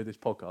the idea of this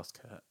podcast,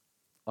 Kurt,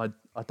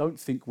 I don't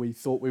think we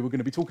thought we were going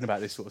to be talking about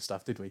this sort of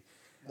stuff, did we?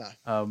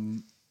 No.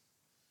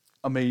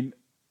 I mean,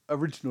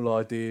 original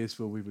ideas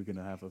were we were going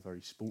to have a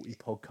very sporty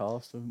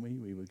podcast, weren't we?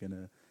 We were going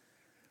to...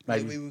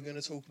 Maybe we were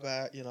going to talk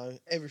about,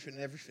 everything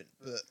and everything.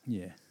 But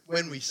yeah,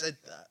 when we said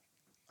that,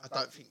 I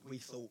don't think we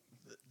thought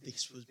that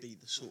this would be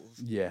the sort of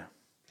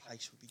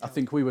place we'd be going. I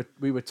think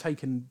we were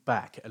taken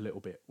back a little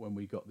bit when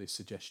we got this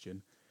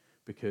suggestion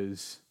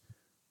because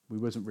we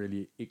wasn't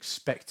really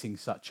expecting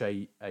such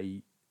a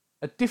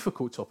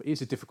difficult topic. It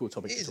is a difficult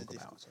topic to talk about. It is a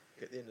difficult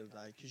topic at the end of the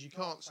day because you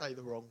can't say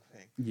the wrong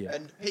thing. Yeah.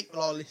 And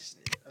people are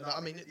listening. And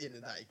I mean, at the end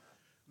of the day,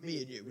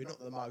 me and you, we're not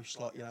the most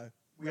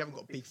we haven't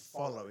got a big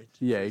following.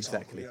 Yeah,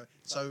 exactly.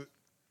 So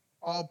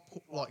our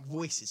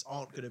voices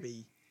aren't going to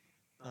be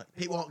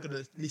people aren't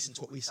going to listen to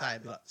what we say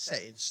and be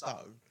set in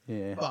stone.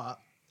 Yeah. But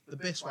the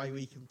best way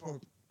we can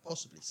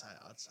possibly say it,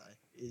 I'd say,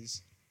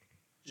 is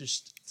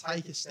just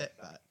take a step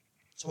back,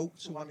 talk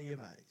to one of your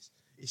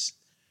mates.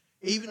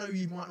 Even though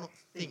you might not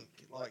think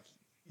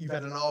you've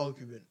had an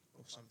argument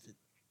or something,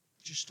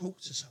 just talk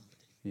to somebody.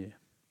 Yeah.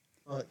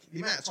 Like the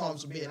amount of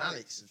times me and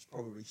Alex have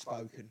probably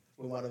spoken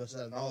when one of us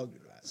had an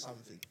argument about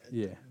something,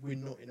 and we're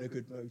not in a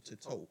good mood to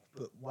talk,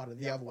 but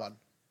the other one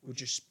would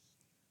just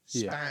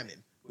spam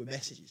him with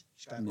messages.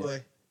 Just going,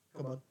 boy,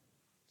 come on,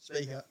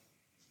 speak up.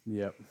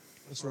 Yep.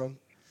 What's wrong?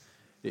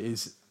 It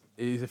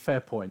is a fair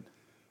point,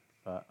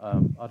 but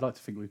I'd like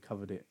to think we've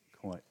covered it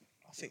quite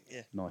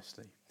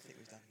nicely. I think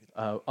we've done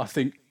good. I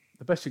think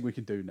the best thing we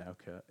can do now,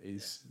 Kurt,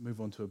 is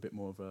move on to a bit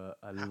more of a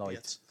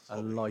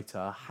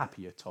lighter,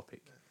 happier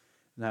topic.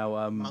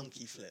 Now,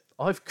 monkey flip.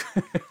 I've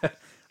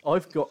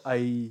got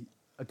a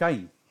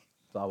game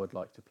that I would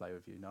like to play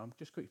with you. Now, I'm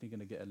just quickly going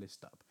to get a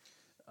list up.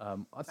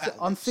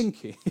 I'm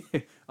thinking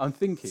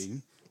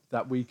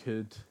that we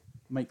could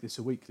make this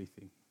a weekly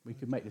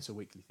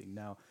thing.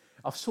 Now,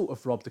 I've sort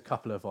of robbed a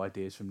couple of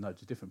ideas from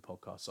loads of different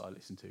podcasts that I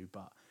listen to,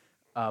 but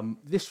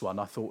this one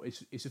I thought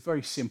is a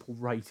very simple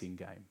rating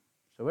game.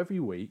 So every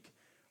week,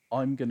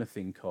 I'm going to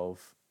think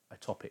of a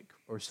topic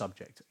or a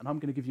subject, and I'm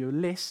going to give you a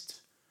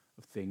list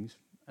of things,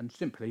 and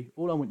simply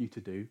all I want you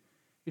to do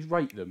is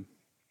rate them,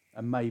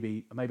 and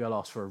maybe I'll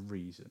ask for a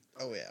reason.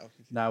 Oh yeah.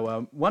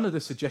 Now, one of the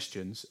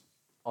suggestions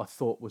I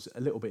thought was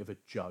a little bit of a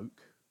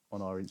joke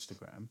on our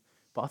Instagram,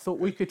 but I thought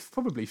we could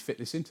probably fit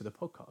this into the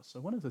podcast. So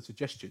one of the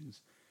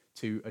suggestions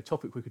to a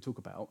topic we could talk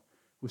about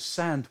was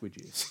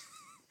sandwiches.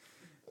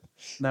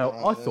 Now,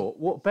 I thought,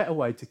 what better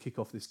way to kick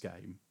off this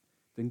game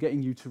than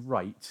getting you to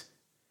rate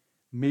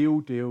meal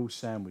deal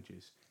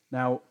sandwiches?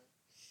 Now,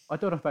 I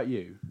don't know about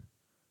you,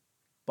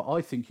 but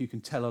I think you can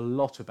tell a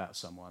lot about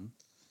someone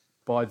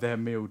by their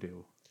meal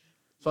deal.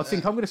 So I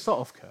think I'm going to start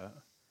off, Kurt.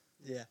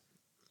 Yeah.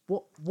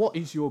 What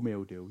is your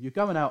meal deal? You're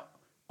going out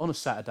on a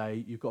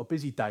Saturday, you've got a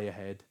busy day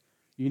ahead,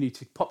 you need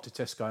to pop to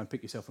Tesco and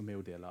pick yourself a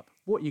meal deal up.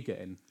 What are you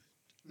getting?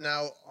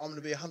 Now, I'm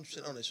going to be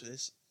 100% honest with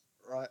this,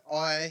 right?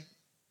 I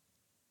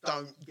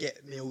don't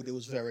get meal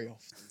deals very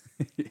often,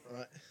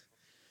 right?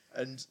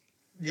 And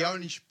the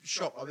only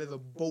shop I've ever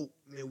bought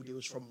meal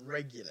deals from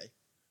regularly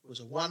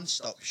was a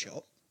one-stop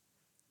shop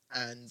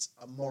and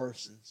a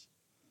Morrison's.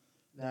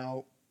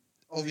 Now,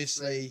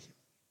 obviously,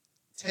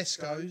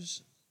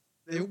 Tesco's,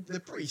 they're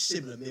pretty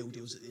similar meal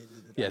deals at the end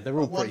of the day. Yeah, they're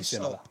all pretty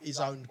similar. One-stop is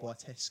owned by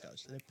Tesco,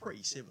 so they're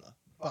pretty similar.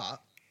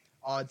 But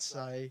I'd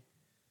say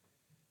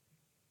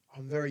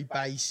I'm very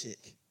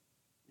basic.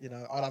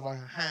 I'd have a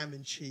ham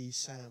and cheese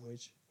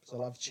sandwich because I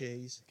love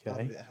cheese. Okay. Love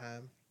a bit of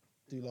ham.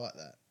 Do like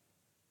that.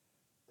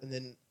 And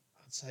then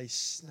I'd say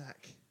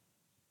snack.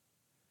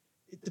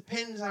 It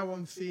depends how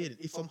I'm feeling.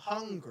 If I'm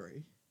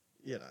hungry,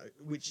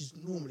 which is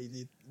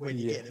normally when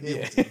you get a meal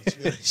deal, to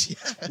be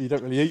honest. You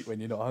don't really eat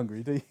when you're not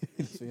hungry, do you?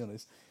 Let's be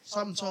honest.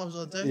 Sometimes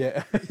I do.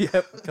 Yeah,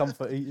 yeah,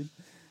 comfort eating.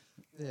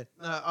 Yeah.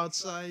 No, I'd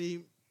say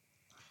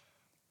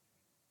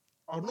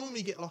I'll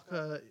normally get like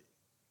a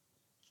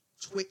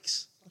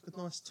Twix, like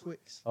a nice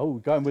Twix. Oh,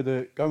 going with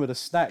a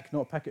snack,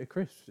 not a packet of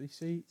crisps. You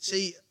see?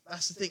 See,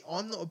 that's the thing.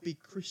 I'm not a big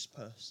crisp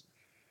person.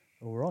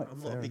 All right. I'm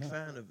not a fair big enough.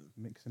 fan of them.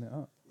 Mixing it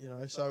up. You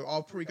know, so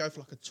I'll probably go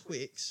for like a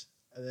Twix,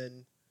 and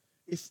then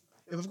if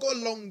I've got a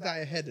long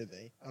day ahead of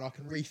me and I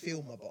can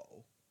refill my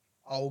bottle,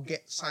 I'll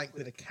get something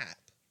with a cap.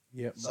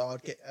 Yep. So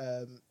I'd get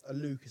a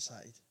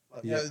Lucasade,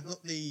 like, Yeah.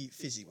 not the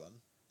fizzy one.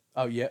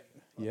 Oh, yep.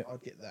 Yep.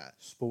 I'd get that.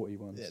 Sporty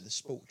ones. Yeah, the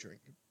sport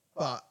drink.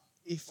 But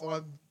if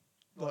I've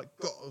like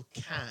got a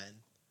can,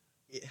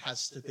 it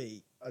has to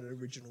be an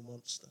original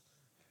Monster.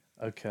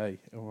 Okay.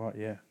 All right.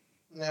 Yeah.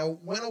 Now,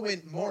 when I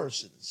went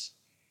Morrison's,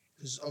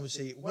 because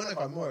obviously when I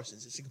go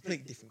Morrison's, it's a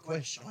completely different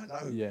question. I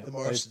know Yeah, the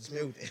Morrison's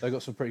meal deal. They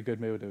got some pretty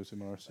good meal deals in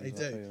Morrison's. They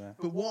I'll tell you do. that.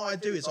 But what I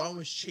do is I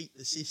almost cheat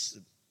the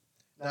system.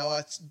 Now,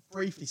 I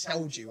briefly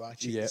told you I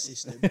cheat Yeah. the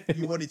system.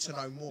 You wanted to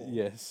know more.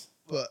 Yes.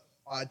 But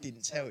I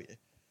didn't tell you.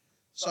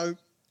 So,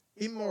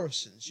 in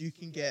Morrison's, you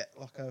can get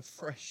like a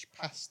fresh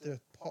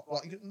pasta pot,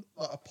 like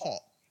a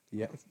pot,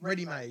 Yeah. a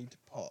ready-made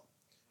pot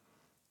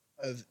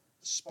of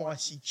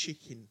spicy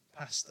chicken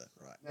pasta.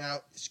 Right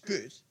now, it's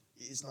good.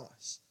 It is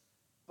nice.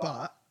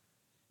 But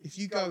if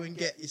you go and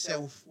get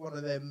yourself one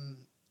of them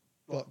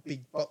like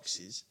big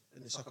boxes,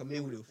 and it's like a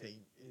meal deal thing,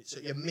 it's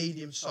a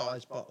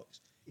medium-sized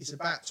box. It's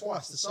about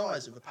twice the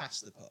size of a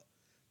pasta pot,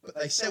 but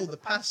they sell the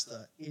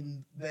pasta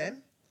in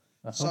them.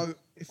 Uh-huh. So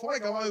if I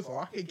go over,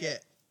 I could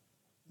get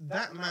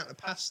that amount of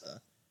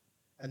pasta,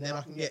 and then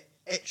I can get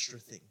extra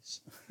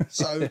things.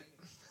 So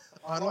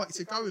I like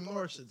to go in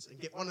Morrison's and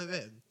get one of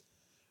them,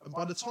 and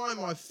by the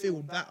time I've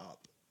filled that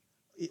up,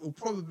 it will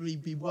probably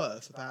be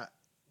worth about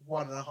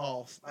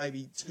 1.5,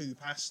 maybe 2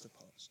 pasta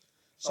pots.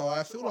 So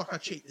I feel like I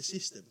cheat the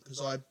system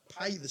because I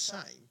pay the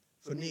same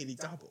for nearly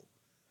double.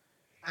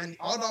 And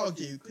I'd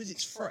argue, because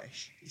it's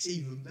fresh, it's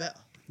even better.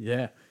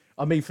 Yeah.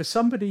 I mean, for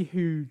somebody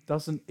who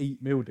doesn't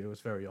eat meal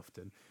deals very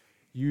often,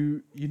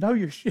 you know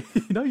your you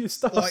know your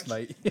stuff, Like-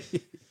 mate.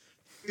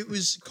 It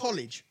was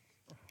college.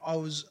 I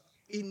was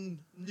in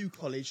new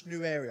college,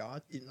 new area. I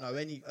didn't know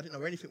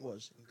where anything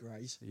was in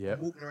Grays. Yep.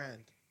 I'm walking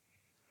around.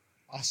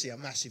 I see a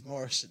massive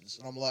Morrison's,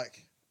 and I'm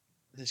like,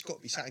 there's got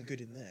to be something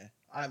good in there.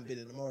 I haven't been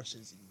in a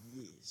Morrison's in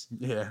years.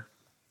 Yeah.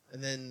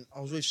 And then I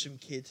was with some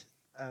kid,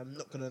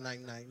 not going to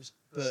name names,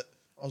 but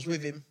I was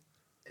with him,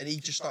 and he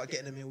just started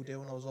getting a meal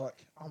deal, and I was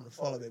like, I'm going to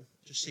follow him,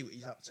 just see what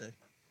he's up to.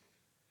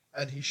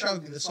 And he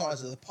showed me the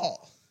size of the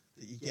pot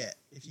that you get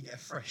if you get a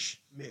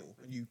fresh meal,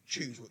 and you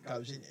choose what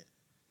goes in it.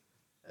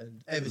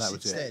 And ever That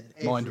was since it.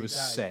 then, Mind every was day-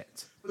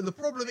 set. But the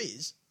problem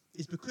is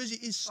because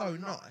it is so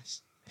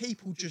nice,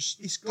 people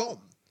it's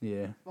gone.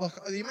 Yeah. Like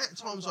the amount of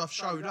times I've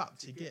showed up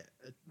to get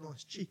a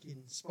nice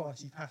chicken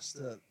spicy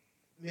pasta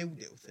meal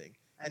deal thing,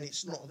 and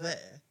it's not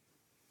there.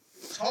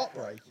 It's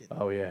heartbreaking.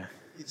 Oh yeah.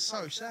 It's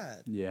so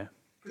sad Yeah.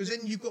 because then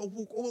you've got to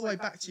walk all the way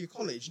back to your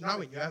college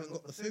knowing you haven't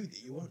got the food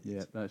that you wanted,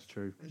 Yeah. That's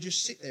true. and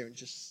just sit there and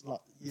just like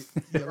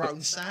your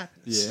own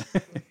sadness.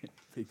 Yeah.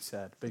 Big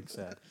sad. Big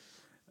sad.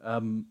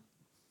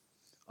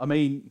 I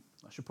mean,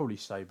 I should probably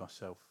save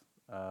myself.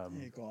 Yeah,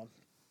 go on.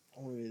 I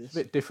want to hear It's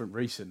this. a bit different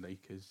recently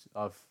because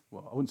I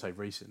wouldn't say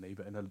recently,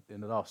 but in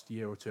the last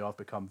year or two, I've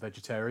become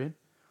vegetarian.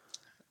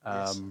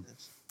 Yes.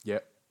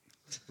 Yep,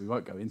 we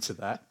won't go into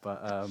that,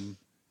 but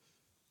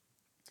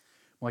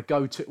my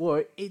go-to.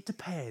 Well, it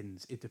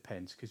depends. It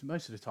depends because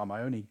most of the time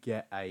I only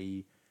get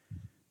a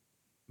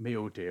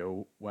meal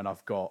deal when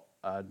I've got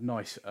a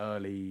nice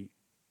early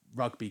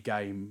rugby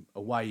game,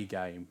 away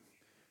game,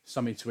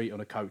 something to eat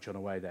on a coach on the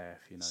way there.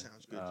 If you know.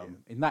 Sounds good,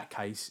 yeah. In that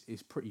case,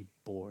 it's pretty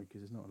boring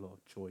because there's not a lot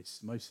of choice.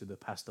 Most of the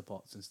pasta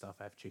pots and stuff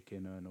have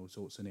chicken and all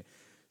sorts in it,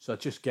 so I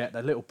just get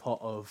a little pot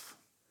of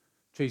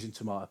cheese and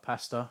tomato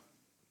pasta.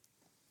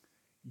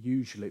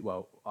 Usually,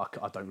 well, I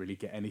don't really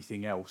get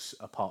anything else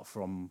apart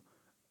from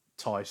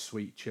Thai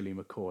sweet chili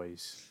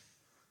McCoys.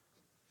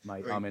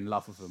 Mate, Great. I'm in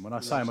love with them. When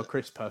I say I'm a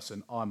crisp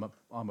person, I'm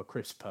a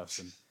crisp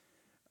person.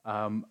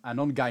 And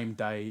on game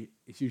day,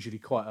 it's usually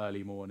quite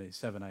early morning,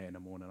 7 a.m. in the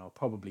morning. I'll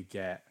probably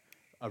get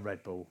a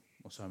Red Bull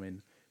or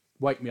something.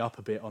 Wake me up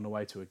a bit on the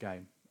way to a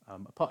game.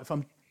 Apart if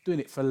I'm doing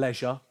it for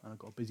leisure and I've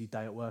got a busy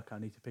day at work, I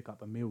need to pick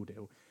up a meal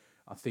deal.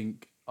 I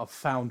think I've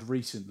found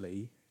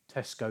recently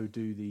Tesco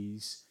do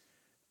these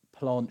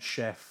Plant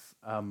Chef.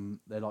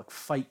 They're like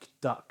fake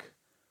duck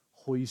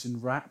hoisin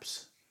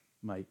wraps,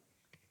 mate.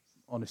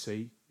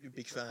 Honestly, You're a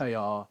big fan. they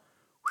are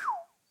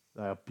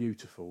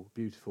beautiful,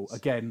 beautiful.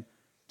 Again,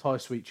 Thai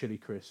sweet chili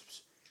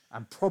crisps,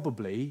 and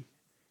probably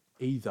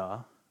either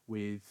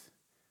with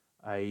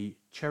a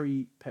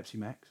cherry Pepsi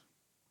Max,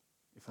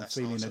 if I'm That's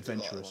feeling nice, I do like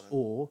adventurous, that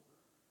one. or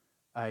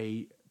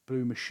a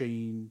Blue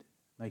Machine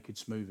naked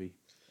smoothie.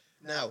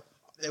 Now,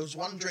 there was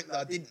one drink that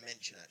I didn't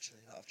mention actually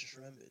that I've just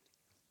remembered.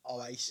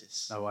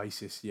 Oasis.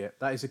 Oasis, yeah,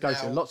 that is a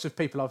go-to. Now- Lots of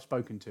people I've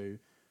spoken to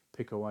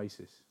pick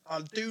Oasis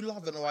I do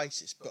love an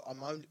Oasis, but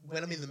I'm only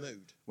when I'm in the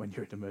mood. when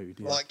you're in the mood.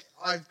 Yeah. Like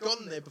I've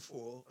gone there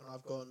before, and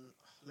I've gone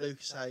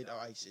Lucasade,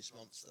 Oasis,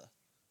 Monster,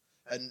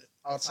 and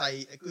I'd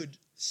say a good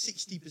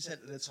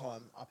 60% of the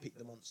time I pick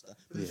the Monster.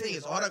 But the Yeah. thing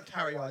is, I don't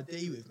carry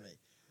ID with me.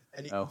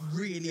 and it Oh.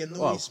 really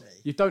Well, annoys me.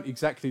 you don't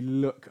exactly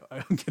look.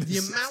 I'm gonna The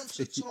say- amount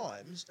of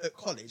times at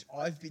college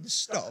I've been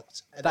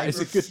stopped and That they is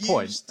a good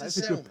point. refused to That's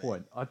a sell good me.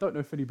 point. I don't know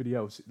if anybody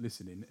else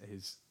listening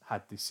has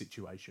had this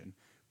situation,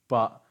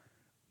 but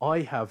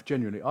I have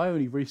genuinely. I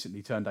only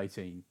recently turned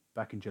 18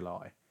 back in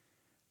July.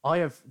 I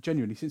have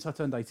genuinely, since I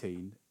turned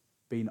 18,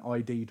 been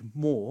ID'd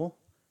more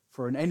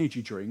for an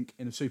energy drink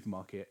in a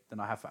supermarket than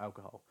I have for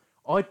alcohol.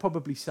 I'd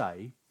probably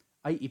say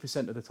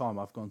 80% of the time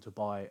I've gone to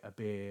buy a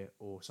beer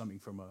or something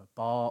from a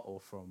bar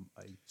or from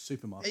a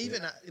supermarket.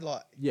 Even at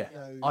like Yeah,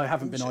 you know, I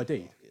haven't been all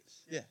ID'd.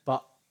 supermarkets. Yeah,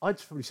 But I'd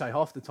probably say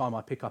half the time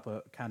I pick up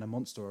a can of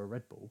Monster or a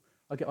Red Bull,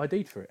 I get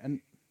ID'd for it. And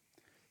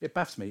it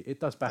baffs me. It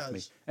does baff me.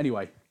 does.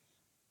 Anyway,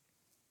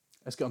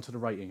 let's get on to the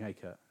rating. Hey,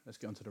 Kurt, let's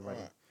get on to the rating.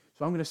 Alright.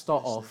 So I'm going to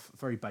start Obviously. off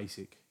very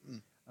basic.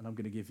 And I'm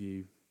going to give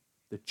you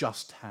the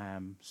Just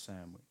Ham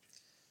sandwich.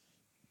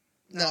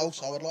 Now,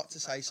 also, I would like to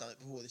say something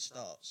before this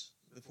starts,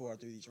 before I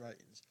do these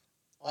ratings.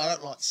 I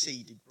don't like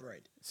seeded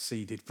bread.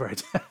 Seeded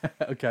bread.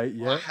 Okay,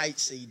 yeah. I hate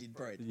seeded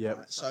bread. Yep.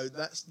 Right? So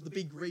that's the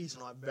big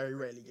reason I very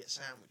rarely get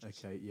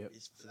sandwiches. Okay, yep.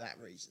 Is for that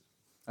reason.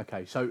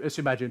 Okay, so let's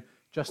imagine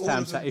Just All Ham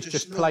of them sandwich. It's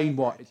just just plain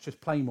normal white. bread. It's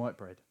just plain white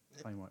bread.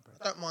 Plain white bread.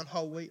 I don't mind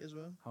whole wheat as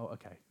well. Oh,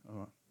 okay. All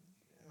right.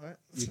 Right?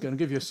 You're going to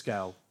give you a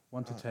scale,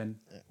 1 to 10.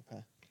 Yeah,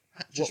 okay.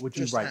 What would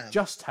you rate? Ham.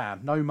 Just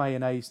ham. No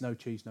mayonnaise, no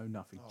cheese, no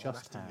nothing. Oh, I'd just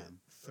have to give it ham.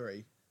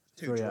 3.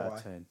 Too 3 dry. out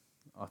of 10.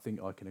 I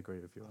think I can agree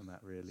with you on that,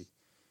 really.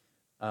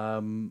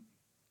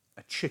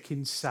 A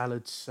chicken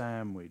salad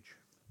sandwich.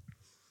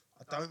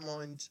 I don't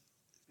mind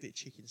a bit of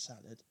chicken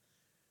salad.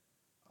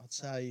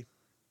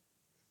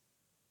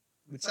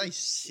 We'd say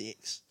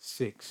 6.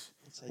 6.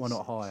 I'd say Why not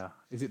 6. higher?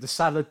 Is it the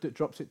salad that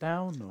drops it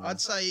down? Or? I'd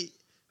say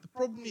the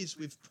problem is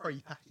with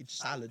pre-packaged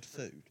salad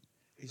food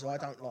is I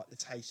don't like the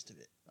taste of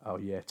it. Oh,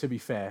 yeah. To be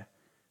fair,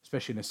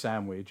 especially in a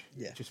sandwich,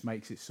 Yeah. it just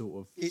makes it sort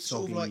of It's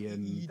soggy sort of like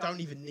and... you don't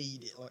even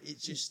need it. Like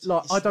it's just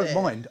Like, it's I don't there.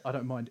 mind. I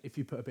don't mind if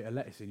you put a bit of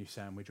lettuce in your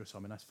sandwich or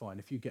something. That's fine.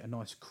 If you get a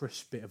nice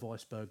crisp bit of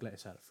iceberg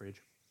lettuce out of the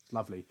fridge,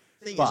 lovely.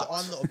 Thing But-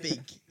 is, I'm not a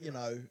big,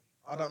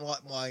 I don't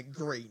like my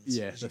greens.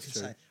 Yeah, as you that's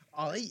can true. say.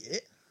 I'll eat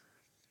it,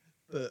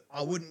 but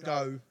I wouldn't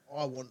go.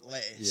 I want Yeah,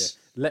 lettuce.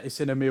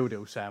 lettuce in a meal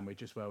deal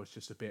sandwich as well. It's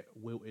just a bit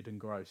wilted and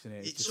gross, isn't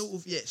it? It's just sort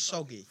of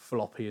soggy.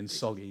 floppy and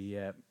soggy.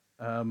 Yeah.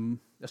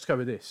 Let's go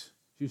with this.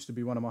 It used to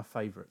be one of my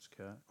favourites,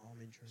 Kurt. I'm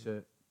It's interested.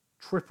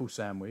 a triple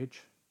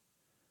sandwich,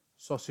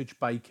 sausage,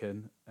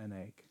 bacon, and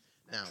egg.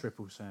 Now,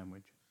 Triple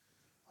sandwich.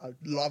 I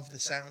love the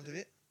sound of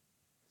it.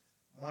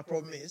 My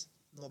problem is,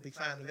 I'm not a big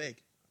fan of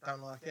egg. I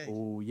don't like egg.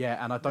 Oh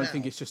yeah, and I don't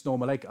think Now- it's just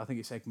normal egg. I think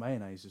it's egg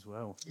mayonnaise as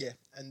well. Yeah,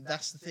 and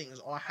that's the thing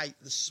is, I hate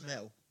the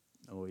smell,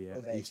 Oh yeah,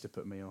 Of it egg. used to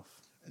put me off.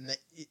 and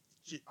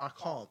I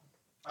can't.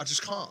 I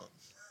just can't.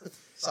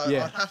 So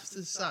Yeah. I'd have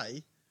to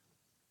say,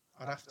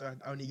 I'd have to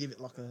only give it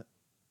like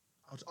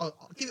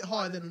I'll give it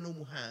higher than a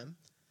normal ham,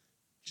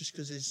 just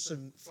because there's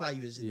some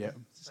flavours in Yeah. there,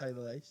 to say the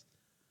least.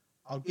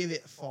 I'll give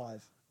it a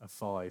 5. A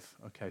 5.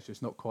 Okay, so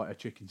it's not quite a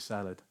chicken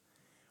salad.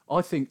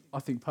 I think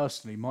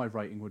personally my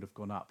rating would have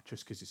gone up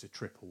just because it's a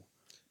triple.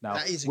 Now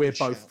That is a we're good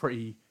both shout.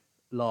 pretty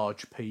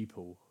large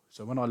people,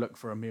 so when I look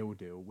for a meal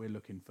deal, we're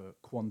looking for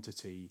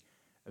quantity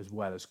as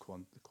well as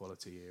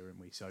quality here, aren't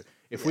we? So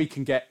if we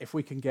can get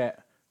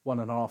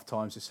 1.5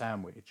 times a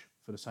sandwich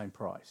for the same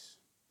price,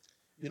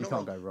 You're You not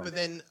can't go wrong. But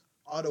then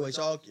I'd always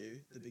argue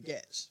the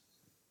baguettes.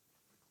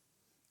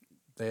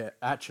 they're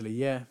actually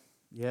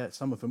yeah,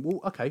 some of them. Well,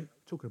 okay,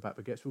 talking about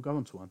baguettes, we'll go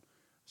on to one.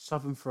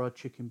 Southern fried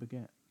chicken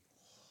baguette.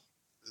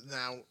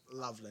 Now,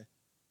 lovely.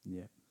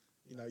 Yeah.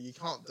 You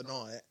can't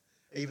deny it,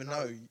 even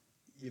though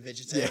you're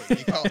vegetarian. You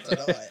can't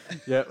deny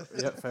it. Yeah,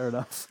 fair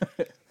enough.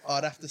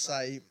 I'd have to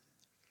say,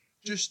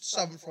 just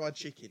southern fried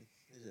chicken.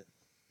 Is it?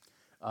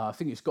 I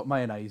think it's got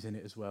mayonnaise in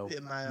it as well. Bit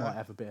of mayo. Might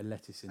have a bit of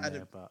lettuce in Add a-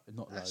 there, but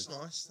not That's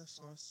loads. nice.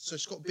 That's nice. So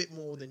it's got a bit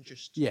more than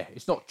just. Yeah,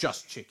 it's not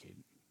just chicken.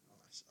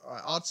 Nice. All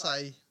right, I'd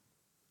say,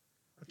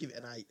 I'd give it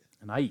an 8.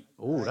 An 8.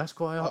 Oh, Eight. that's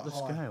quite up the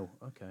Quite high. scale.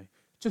 Okay.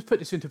 Just put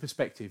this into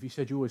perspective. You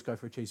said you always go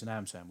for a cheese and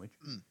ham sandwich.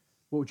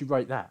 What would you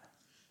rate that?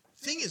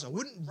 Thing is, I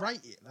wouldn't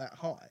rate it that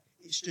high.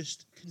 It's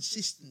just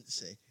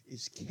consistency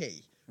is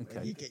key when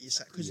Okay. you get your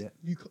because Yeah.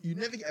 you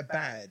never get a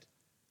bad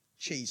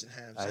cheese and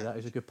ham Hey, sandwich. that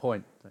is a good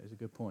point. That is a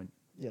good point.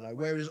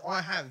 Whereas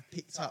I have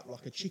picked up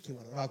like a chicken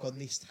one and I've gone,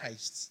 this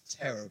tastes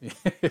terrible.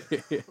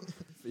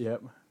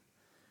 Yep.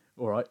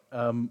 All right.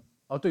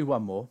 I'll do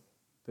one more.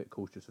 Bit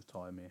cautious of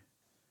time here,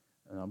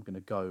 and I'm going to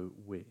go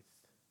with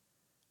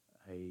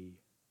a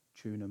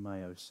tuna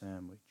mayo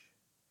sandwich.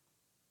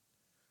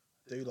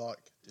 do like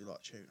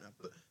tuna,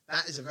 but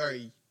that is a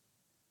very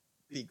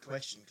big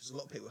question because a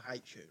lot of people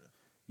hate tuna.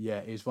 Yeah,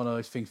 it's one of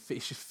those things.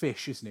 It's just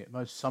fish, isn't it?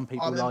 Some I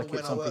people remember like when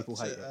it, some I people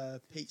worked hate at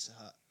it. Pizza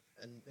Hut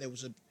and there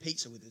was a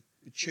pizza with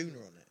tuna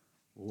on it.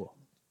 Whoa.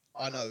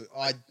 I know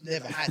I'd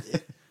never had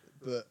it,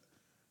 but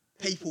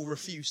people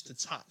refused to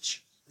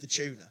touch the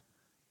tuna,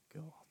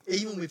 God.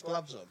 even with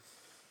gloves on.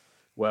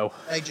 Well,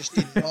 They just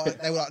didn't like.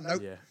 They were like,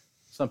 nope. yeah.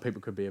 Some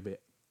people could be a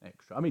bit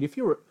extra. I mean, if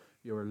you're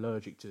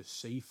allergic to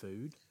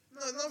seafood,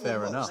 No, Fair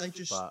one was. enough,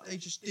 They but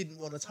just didn't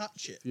want to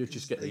touch it. you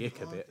just 'cause get the they ick a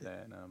didn't bit like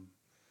it. then.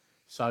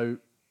 So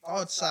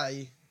I'd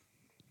say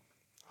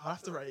I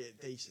have to rate it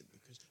decent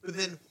but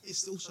then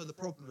it's also the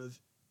problem of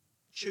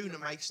tuna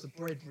makes the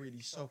bread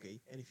really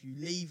soggy, and if you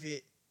leave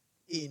it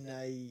in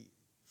a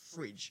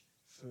fridge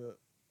for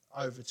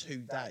over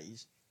 2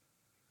 days,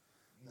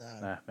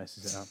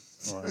 messes it up.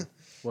 All right.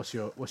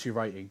 What's your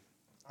rating?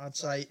 I'd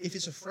say if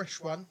it's a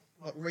fresh one,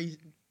 like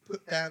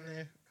put down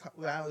there a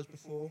couple of hours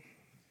before,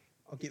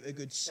 I'll give it a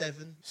good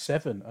 7.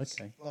 7,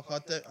 okay. Like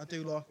I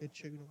do like a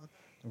tuna one.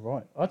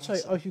 Right. I'd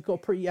say you've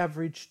got pretty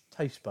average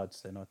taste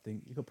buds then, I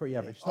think. You've got pretty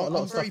average. It's not a lot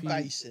I'm of stuff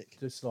very basic.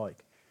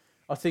 Dislike.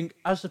 I think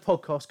as the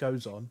podcast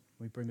goes on,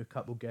 we bring a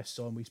couple of guests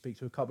on, we speak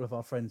to a couple of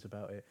our friends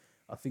about it,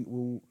 I think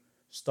we'll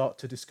start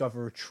to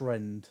discover a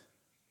trend,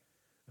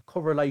 a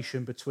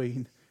correlation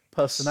between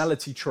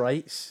personality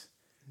traits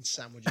and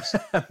sandwiches.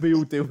 and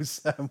meal deal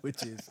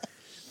sandwiches.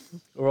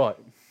 All right.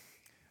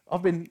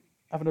 I've been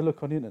having a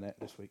look on the internet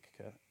this week,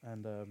 Kurt,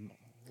 and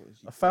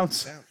I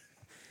found...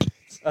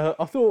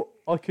 I thought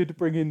I could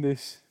bring in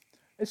this.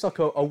 It's like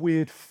a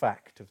weird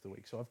fact of the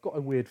week. So I've got a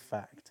weird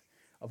fact.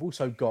 I've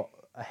also got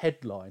a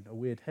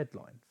weird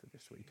headline for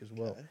this week as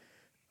well.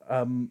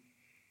 Okay.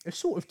 It's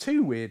sort of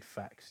 2 weird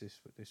facts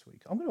this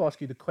week. I'm going to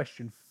ask you the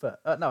question first.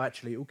 No,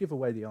 actually, it will give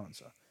away the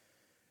answer.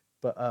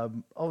 But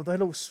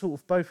they'll all sort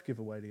of both give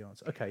away the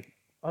answer. Okay,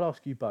 I'll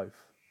ask you both.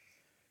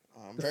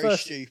 I'm very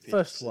stupid.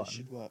 First so one. It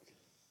should work.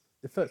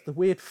 The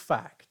weird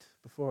fact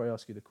before I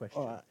ask you the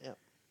question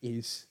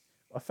is.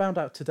 I found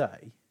out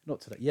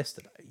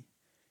yesterday,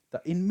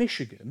 that in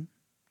Michigan,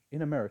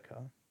 in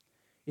America,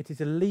 it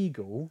is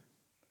illegal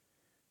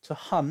to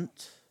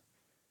hunt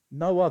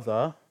no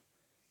other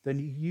than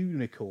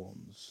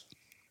unicorns.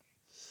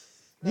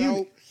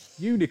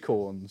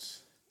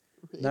 Unicorns.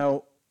 Really?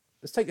 Now,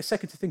 let's take a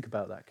second to think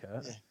about that,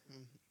 Kurt. Yeah.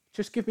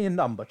 Just give me a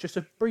number, just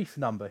a brief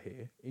number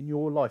here, in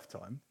your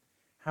lifetime,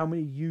 how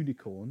many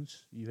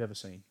unicorns you've ever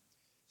seen.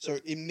 So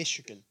in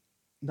Michigan?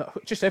 No,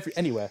 just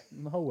anywhere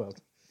in the whole world.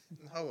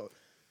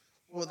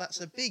 Well,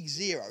 that's a big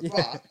 0,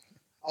 but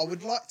I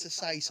would like to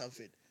say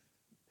something.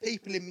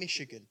 People in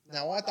Michigan.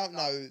 Now, I don't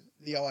know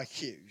the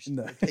IQs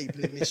of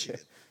people in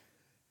Michigan.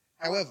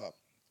 However,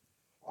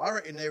 I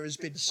reckon there has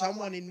been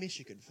someone in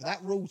Michigan, for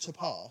that rule to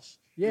pass,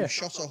 who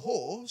shot a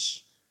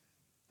horse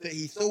that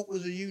he thought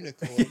was a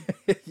unicorn.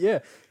 Yeah.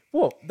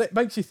 Well, that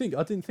makes you think.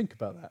 I didn't think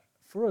about that.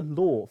 For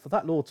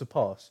that law to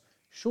pass,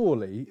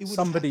 surely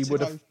somebody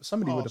would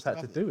have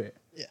had to do it.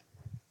 Yeah.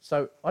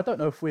 So I don't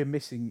know if we're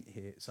missing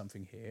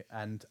something here,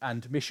 and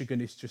Michigan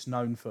is just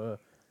known for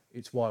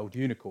its wild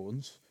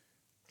unicorns,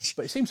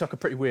 but it seems like a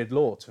pretty weird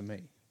law to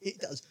me. It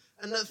does,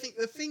 and I think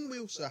the thing we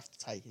also have to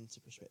take into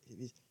perspective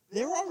is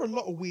there are a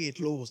lot of weird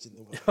laws in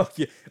the world. Oh,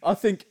 yeah, I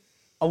think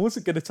I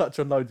wasn't going to touch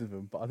on loads of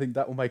them, but I think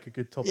that will make a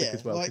good topic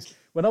as well. Like,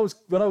 when I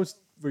was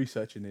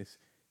researching this,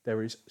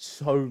 there is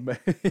so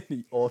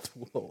many odd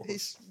laws.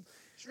 It's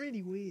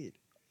really weird.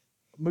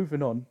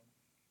 Moving on,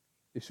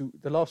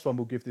 the last one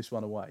will give this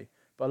one away.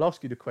 But I'll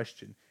ask you the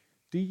question.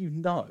 Do you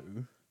know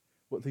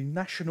what the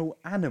national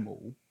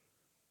animal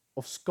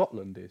of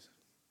Scotland is?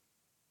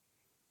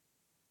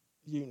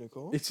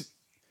 Unicorn? It's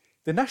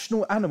the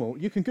national animal.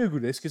 You can Google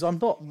this because I'm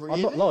not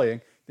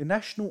lying. The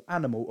national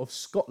animal of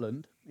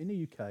Scotland in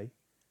the UK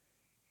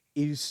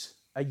is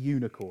a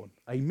unicorn,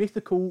 a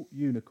mythical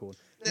unicorn.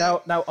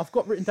 Now I've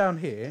got written down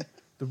here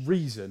the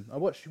reason. I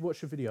watched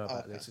a video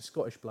about this. A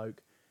Scottish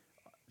bloke.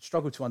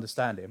 Struggled to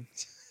understand him,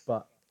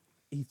 but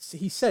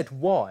he said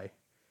why.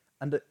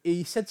 And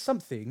he said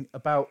something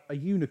about a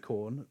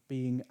unicorn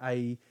being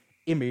a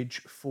image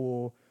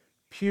for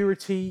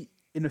purity,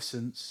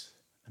 innocence,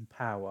 and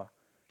power.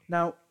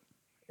 Now,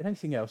 in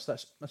anything else,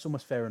 that's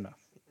almost fair enough,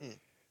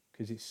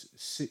 because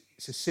it's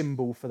a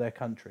symbol for their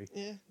country.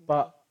 Yeah.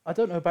 But I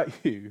don't know about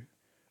you.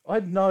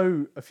 I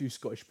know a few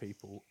Scottish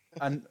people,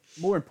 and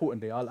more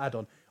importantly, I'll add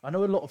on, I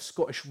know a lot of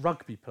Scottish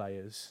rugby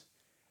players,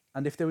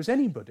 and if there was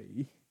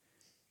anybody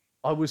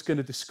I was going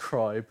to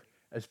describe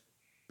as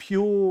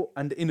pure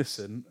and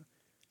innocent,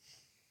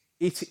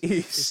 it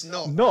is it's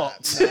not. No.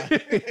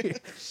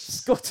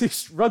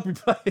 Scottish rugby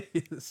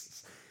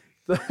players.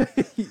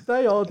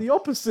 They are the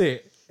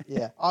opposite.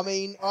 Yeah, I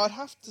mean, I'd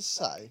have to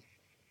say,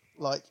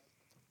 like,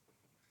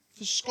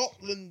 for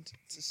Scotland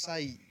to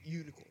say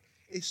unicorn,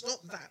 it's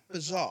not that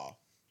bizarre,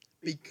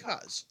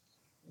 because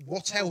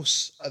what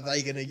else are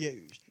they going to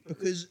use?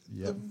 Because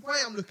the way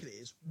I'm looking at it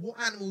is, what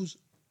animals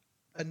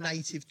are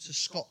native to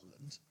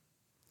Scotland,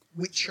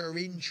 which are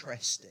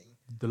interesting?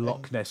 The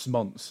Loch Ness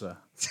Monster.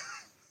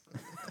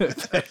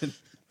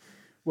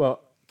 Well,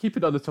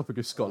 keeping on the topic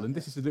of Scotland,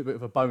 this is a little bit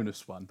of a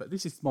bonus one, but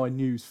this is my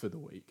news for the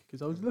week,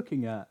 because I was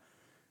looking at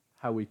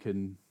how we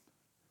can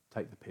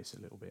take the piss a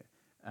little bit,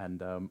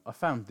 and I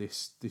found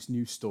this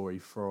news story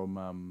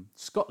from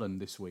Scotland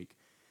this week,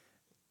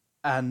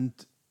 and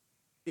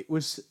it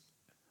was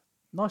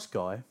a nice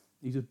guy.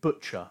 He's a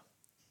butcher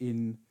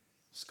in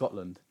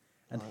Scotland,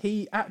 and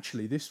he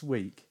actually this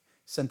week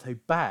sent a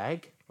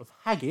bag of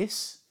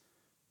haggis.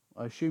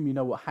 I assume you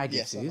know what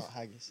haggis is. Yes, I know what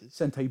haggis is.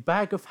 Sent a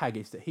bag of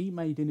haggis that he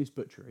made in his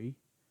butchery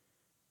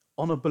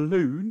on a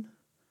balloon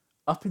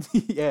up in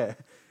the air.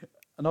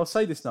 and I'll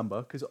say this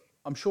number because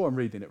I'm sure I'm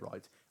reading it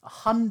right,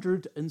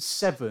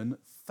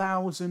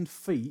 107,000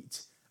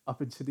 feet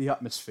up into the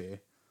atmosphere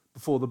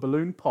before the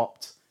balloon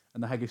popped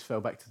and the haggis fell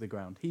back to the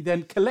ground. He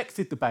then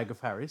collected the bag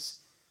of haggis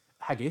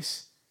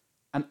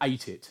and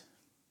ate it.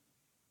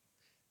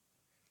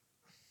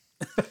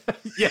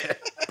 Yeah.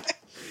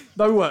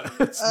 No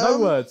words.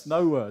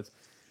 No words.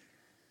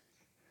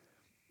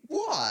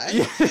 Why?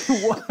 Yeah,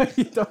 why?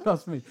 Don't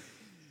ask me.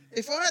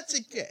 If I had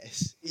to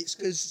guess, it's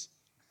because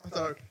I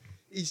don't know.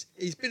 He's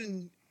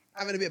been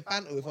having a bit of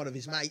banter with one of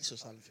his mates or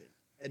something,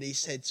 and he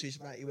said to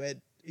his mate,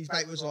 his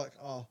mate was like,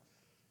 "Oh,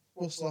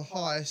 what's the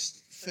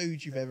highest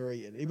food you've ever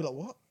eaten?" He'd be like,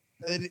 "What?"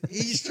 And then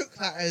he just took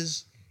that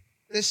as,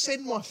 "Let's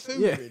send my food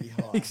really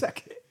high."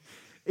 Exactly.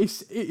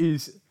 It's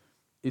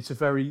a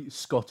very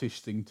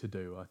Scottish thing to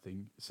do, I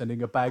think.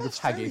 Sending a bag of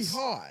haggis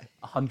very high.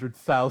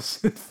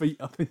 100,000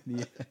 feet up in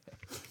the air.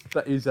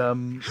 That is. How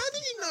did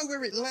he know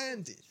where it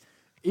landed?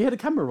 He had a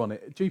camera on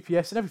it,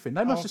 GPS and everything.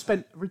 They must have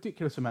spent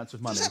ridiculous amounts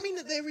of money. Does that mean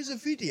that there is a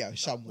video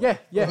somewhere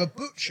Yeah. of a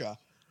butcher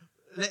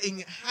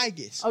letting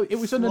haggis? Oh, it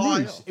was on the fly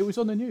news. off? It was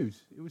on the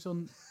news. It was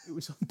on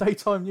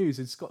daytime news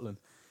in Scotland.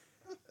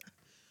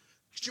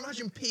 Could you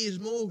imagine Piers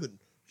Morgan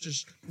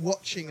just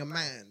watching a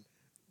man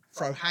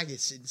throw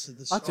haggis into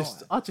the sky? It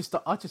just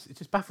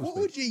baffles What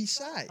me. would you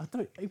say?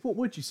 What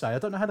would you say? I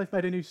don't know how they've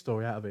made a news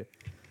story out of it.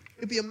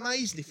 It'd be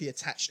amazing if he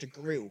attached a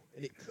grill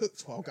and it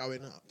cooked while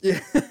going up.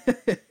 Yeah.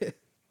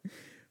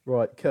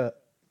 Right, Kurt.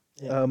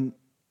 Yeah.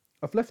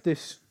 I've left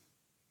this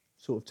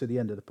sort of to the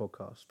end of the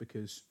podcast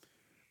because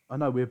I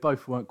know we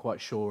both weren't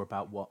quite sure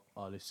about what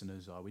our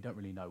listeners are. We don't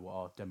really know what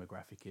our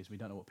demographic is. We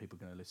don't know what people are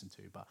going to listen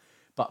to.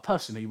 But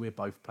personally, we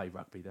both play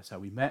rugby. That's how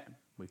we met.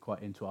 We're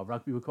quite into our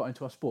rugby. We're quite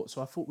into our sport.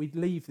 So I thought we'd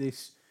leave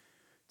this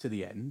to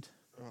the end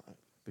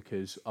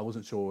because I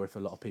wasn't sure if a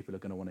lot of people are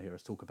going to want to hear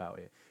us talk about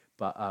it.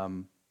 But,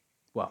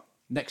 well,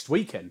 next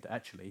weekend,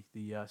 actually,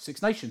 the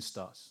Six Nations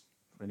starts.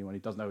 For anyone who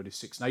doesn't know what the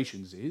Six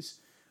Nations is,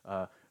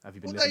 have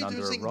you been living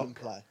under a rock?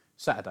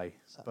 Saturday.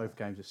 Both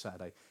games are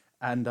Saturday.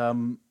 And,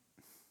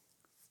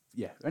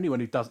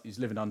 anyone who is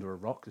living under a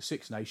rock, the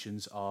Six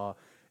Nations are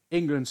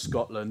England,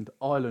 Scotland,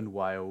 Ireland,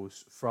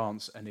 Wales,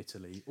 France, and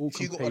Italy. If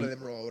you got one of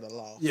them wrong, I would have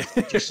laughed. Yeah.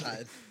 Just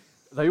saying.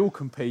 They all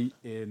compete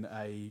in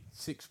a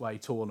six-way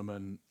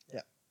tournament.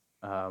 Yeah.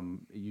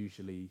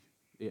 Usually,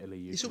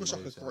 Italy. It's almost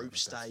like a group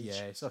stage.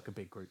 Yeah, it's like a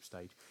big group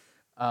stage.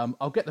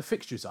 I'll get the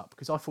fixtures up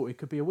because I thought it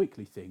could be a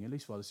weekly thing, at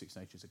least while the Six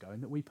Nations are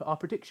going, that we put our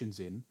predictions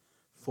in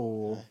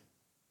for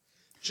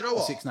Do you know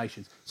what? Six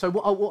Nations. So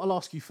what I'll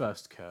ask you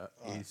first, Kurt,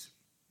 is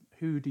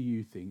who do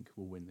you think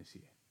will win this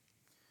year?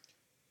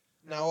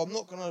 Now, I'm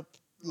not going to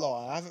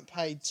lie. I haven't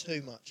paid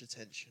too much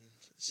attention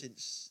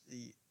since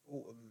the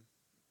Autumn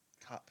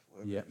Cup,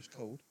 whatever it was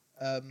called.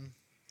 I'd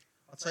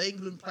say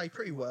England played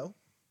pretty well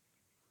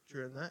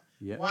during that.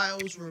 Yeah.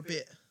 Wales were a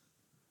bit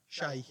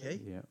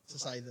shaky, to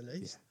say the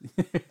least.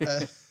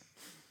 But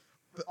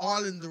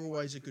Ireland are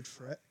always a good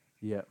threat.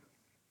 Yeah.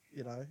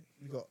 You know,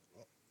 you've got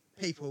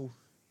people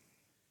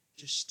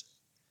just...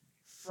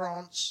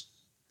 France,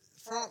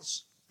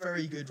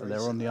 very good recently.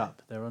 They're on the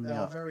up. They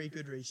are very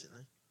good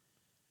recently.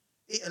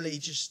 Italy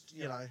just,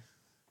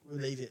 we'll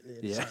leave it there.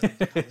 Yeah.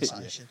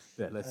 Conversation.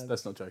 Yeah,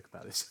 let's not joke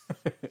about this.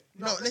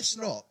 No, let's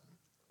not.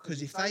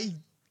 Because if they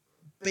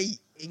beat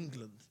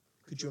England,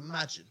 could you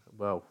imagine?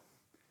 Well,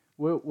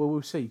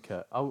 we'll see,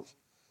 Kurt. I'm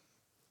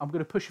going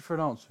to push you for an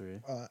answer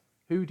here. All right.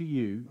 Who do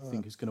you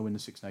think is going to win the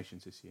Six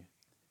Nations this year?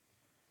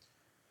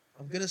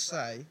 I'm going to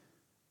say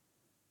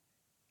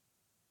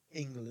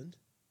England.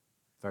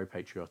 Very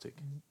patriotic.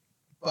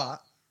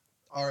 But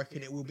I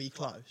reckon it will be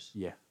close.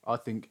 Yeah, I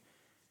think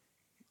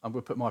I'm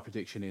going to put my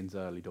prediction in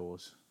early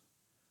doors.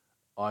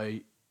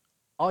 I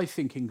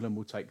think England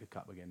will take the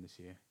cup again this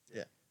year.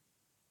 Yeah.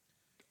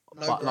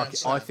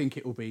 I think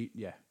it will be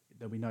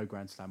there'll be no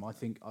Grand Slam. I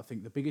think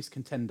the biggest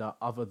contender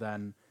other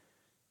than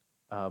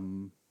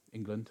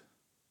England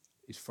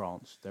is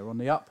France. They're on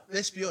the up.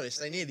 Let's be honest,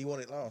 they nearly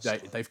won it last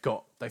time. They've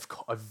got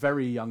a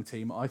very young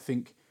team. I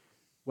think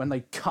when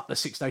they cut the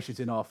Six Nations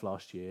in half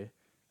last year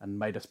and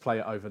made us play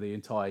it over the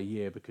entire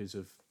year because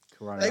of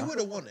Corona, They would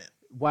have won it.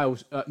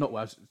 Not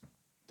Wales,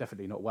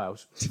 definitely not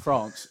Wales.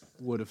 France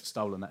would have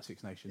stolen that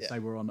Six Nations. Yeah. They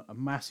were on a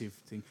massive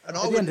thing. And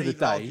At the end of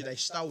the argue day, they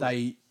stole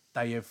they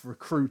have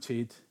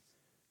recruited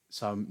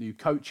some new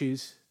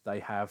coaches. They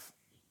have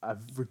a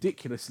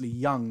ridiculously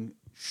young,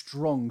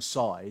 strong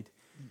side,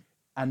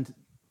 and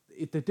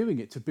they're doing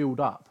it to build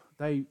up.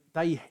 They're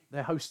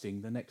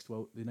hosting the next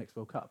World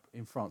Cup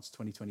in France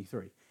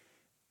 2023,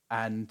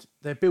 and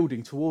they're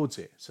building towards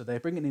it. So they're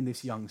bringing in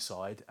this young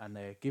side, and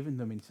they're giving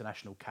them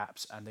international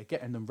caps, and they're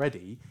getting them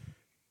ready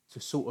to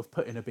sort of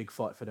put in a big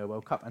fight for their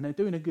World Cup, and they're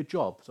doing a good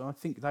job. So I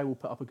think they will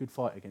put up a good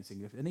fight against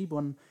England. If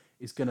anyone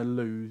is going to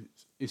lose,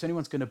 if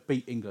anyone's going to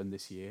beat England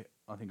this year,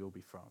 I think it will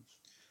be France.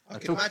 I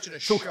can imagine a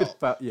shot. Talk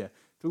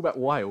about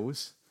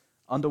Wales.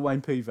 Under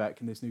Wayne Pivac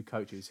and his new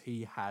coaches,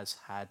 he has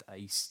had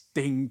a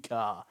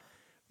stinker.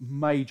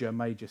 Major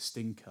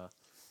stinker.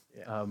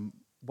 Yeah.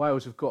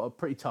 Wales have got a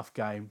pretty tough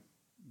game.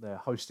 They're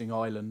hosting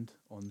Ireland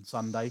on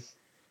Sunday.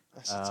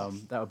 That's tough.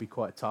 That would be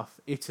quite tough.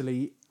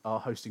 Italy are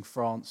hosting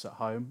France at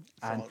home,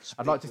 and France,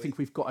 I'd like big to think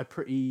we've got a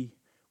pretty.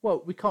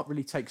 Well, we can't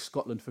really take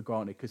Scotland for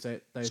granted because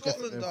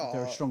Scotland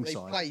they're a strong they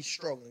side. play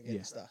strong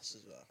against us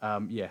as well.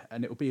 Yeah,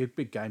 and it'll be a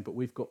big game, but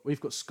we've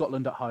got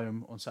Scotland at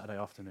home on Saturday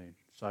afternoon.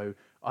 So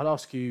I'll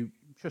ask you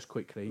just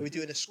quickly. Are we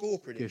doing a score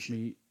Give prediction,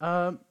 me.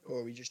 or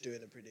are we just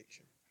doing a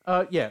prediction?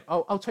 Yeah,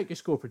 I'll take your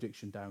score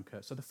prediction down,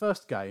 Kurt. So the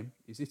first game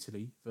is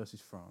Italy versus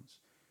France.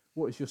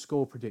 What is your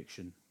score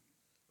prediction?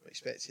 I'm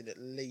expecting at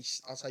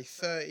least, I'd say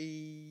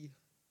 30,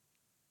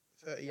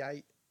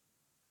 38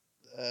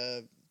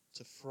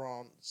 to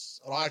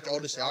France. And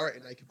honestly, I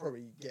reckon they could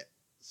probably get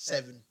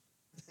 7.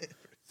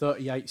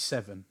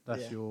 38-7.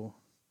 That's Yeah. your,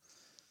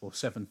 or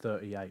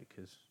 7:38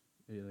 because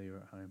you're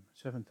at home.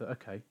 7:30.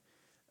 Okay.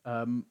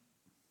 I'll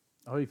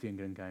leave the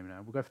England game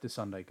now. We'll go for the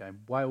Sunday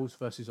game. Wales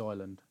versus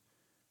Ireland.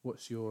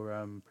 What's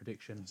your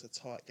prediction? It's a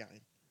tight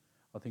game.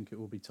 I think it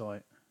will be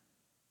tight.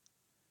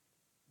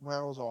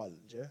 Wales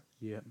Island, yeah.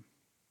 Yeah.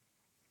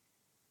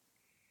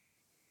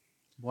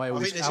 I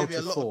Wales think there's going out to be a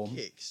of lot form. of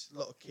kicks, a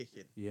lot of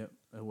kicking. Yeah,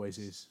 always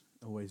is.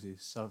 Always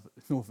is.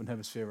 Northern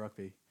Hemisphere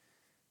rugby.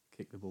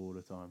 Kick the ball all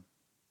the time.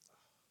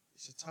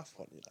 It's a tough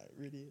one, you know. It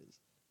really is.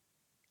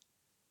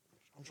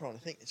 I'm trying to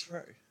think this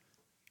through.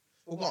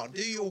 Well, go on.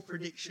 Do your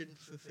prediction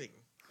for thing.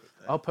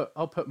 quickly.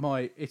 I'll put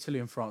my Italy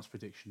and France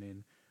prediction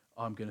in.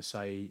 I'm going to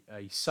say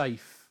a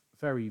safe,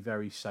 very,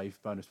 very safe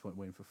bonus point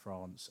win for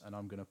France, and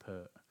I'm going to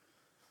put.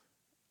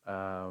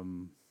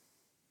 I'm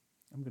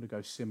going to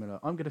go similar.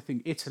 I'm going to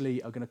think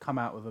Italy are going to come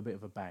out with a bit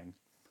of a bang.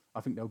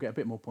 I think they'll get a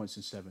bit more points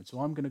than 7. So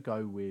I'm going to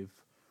go with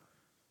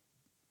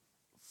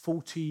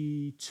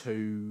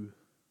 42-12.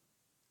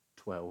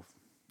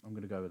 I'm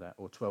going to go with that,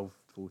 or 12-42.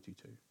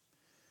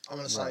 I'm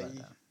going to Write say that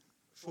down.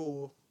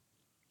 for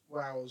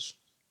Wales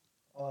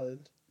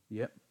Ireland,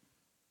 Yep.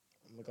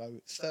 I'm going to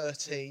go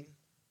 13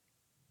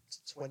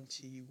 to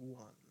 21.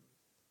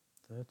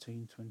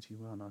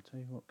 13-21. I'll tell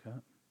you what,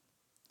 Kurt.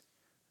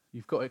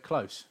 You've got it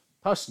close.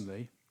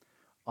 Personally,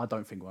 I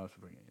don't think Wales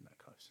will bring it in that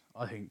close.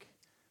 I think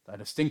they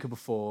had a stinker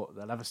before.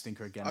 They'll have a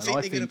stinker again. I and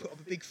think they're going to put up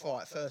a big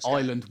fight first.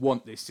 Ireland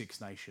want this Six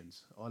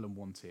Nations. Ireland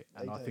want it,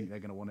 and They I do. think they're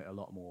going to want it a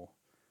lot more.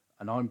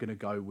 And I'm going to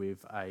go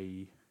with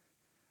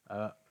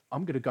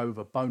I'm going to go with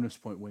a bonus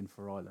point win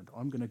for Ireland.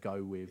 I'm going to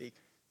go with Big.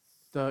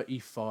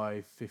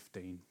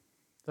 35-15.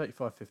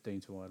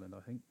 35-15 to Ireland,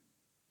 I think.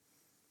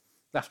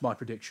 That's my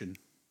prediction.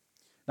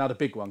 Now the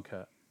big one,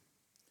 Kurt.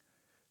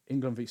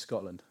 England v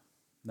Scotland.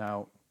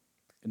 Now,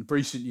 in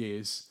recent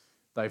years,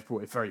 they've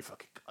brought it very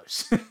fucking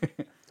close.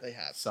 They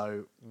have.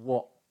 So,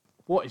 what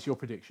is your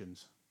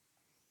predictions?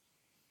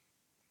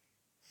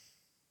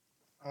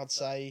 I'd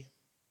say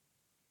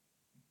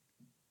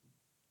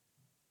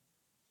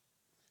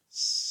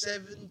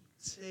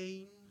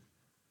 17,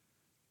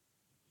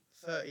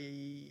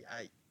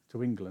 38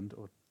 To England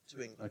or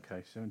to England.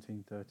 okay,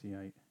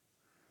 17-38.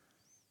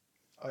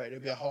 I reckon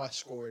it'll be a high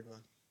scoring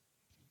one.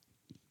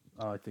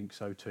 I think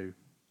so too.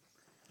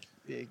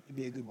 It'll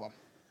be a good one.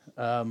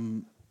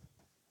 I'm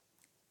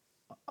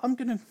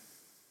gonna.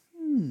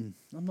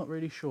 I'm not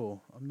really sure.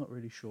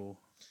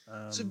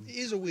 So it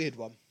is a weird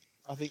one.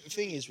 I think the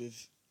thing is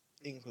with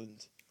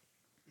England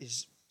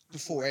is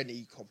before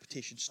any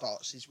competition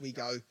starts is we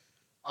go,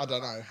 I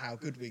don't know how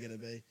good we're going to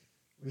be.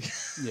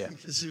 Yeah.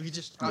 Because we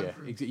just come Yeah,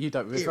 from you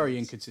don't. We're very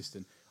periods.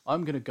 inconsistent.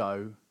 I'm gonna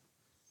go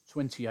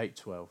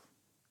 28-12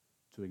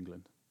 to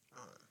England.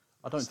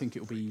 I don't think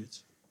it'll be. good.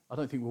 I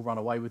don't think we'll run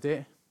away with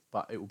it,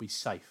 but it will be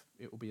safe.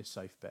 It will be a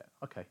safe bet.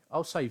 Okay,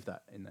 I'll save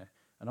that in there,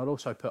 and I'll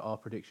also put our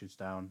predictions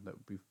down that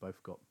we've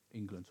both got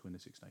England to win the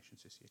Six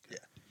Nations this year.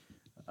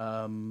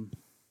 Yeah.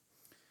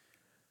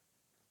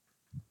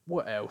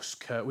 What else,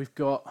 Kurt? We've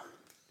got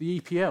the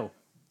EPL.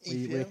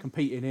 We're EPL?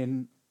 competing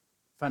in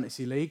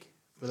Fantasy League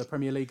for the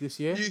Premier League this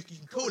year. You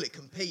can call it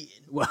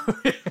competing. Well,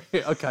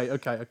 okay.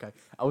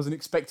 I wasn't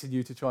expecting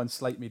you to try and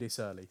slate me this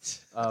early.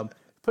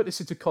 Put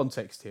this into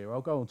context here. I'll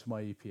go onto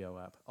my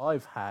EPL app.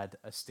 I've had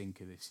a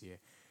stinker this year.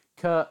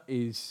 Kurt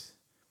is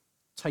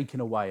taken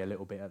away a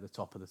little bit at the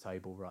top of the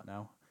table right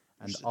now,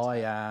 and I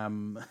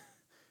am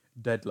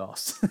dead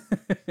last.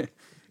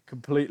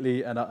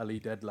 Completely and utterly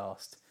dead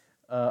last.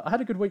 I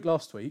had a good week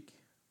last week,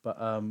 but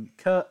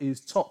Kurt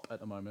is top at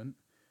the moment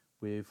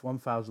with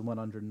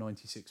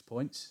 1,196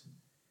 points.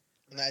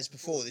 And that is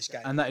before this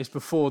game. And that is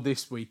before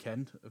this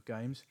weekend of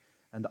games.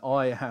 And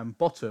I am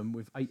bottom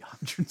with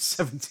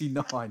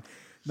 879.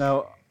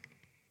 Now,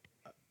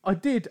 I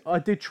did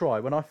try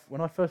when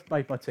I first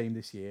made my team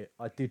this year.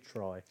 I did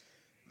try,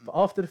 but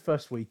after the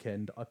first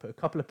weekend, I put a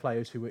couple of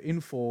players who were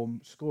in form,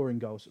 scoring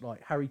goals,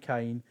 like Harry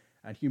Kane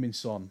and Heung-min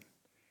Son.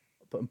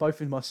 I put them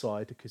both in my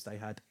side because they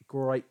had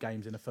great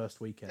games in the first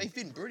weekend. They've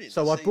been brilliant.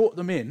 So I this brought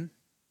them in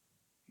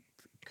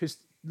because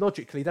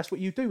logically that's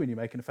what you do when you're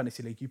making a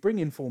fantasy league. You bring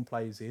informed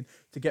players in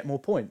to get more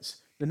points.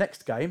 The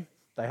next game,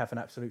 they have an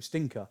absolute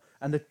stinker.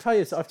 And the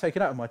players that I've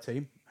taken out of my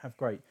team have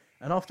great.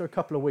 And after a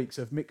couple of weeks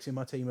of mixing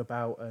my team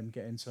about and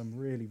getting some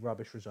really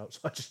rubbish results,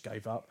 I just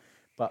gave up.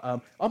 But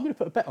I'm going to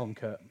put a bet on,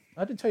 Kurt.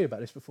 I didn't tell you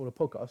about this before the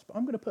podcast, but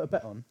I'm going to put a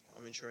bet on.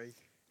 I'm intrigued.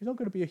 He's not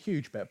going to be a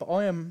huge bet, but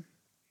I am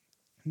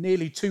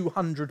nearly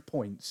 200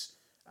 points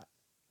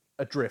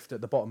adrift at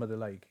the bottom of the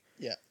league.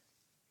 Yeah.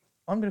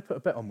 I'm going to put a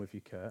bet on with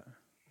you, Kurt.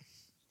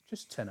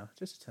 Just a tenner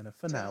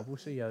for now. We'll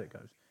see how it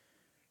goes.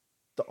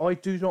 That I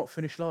do not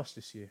finish last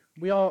this year.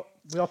 We are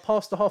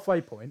past the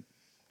halfway point,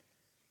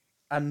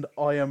 and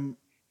I'm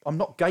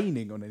not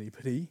gaining on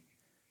anybody,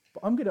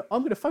 but I'm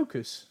gonna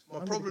focus. My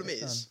problem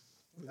is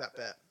with that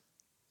bet,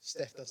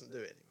 Steph doesn't do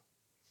it anymore.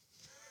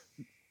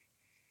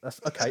 That's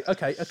okay.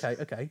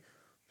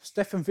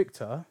 Steph and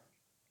Victor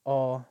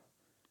are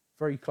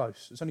very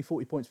close. There's only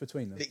 40 points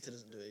between them. Victor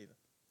doesn't do it either.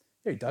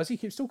 Yeah, he does. He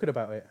keeps talking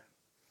about it.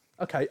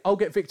 Okay, I'll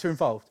get Victor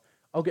involved.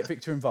 I'll get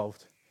Victor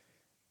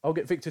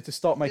to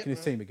start making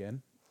his team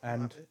again,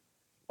 and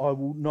I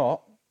will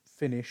not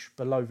finish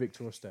below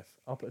Victor or Steph.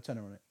 I'll put a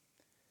tenner on it.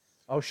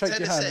 I'll shake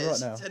your hand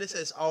right now. Teddy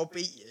says, I'll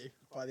beat you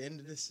by the end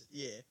of this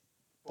year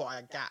by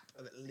a gap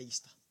of at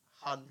least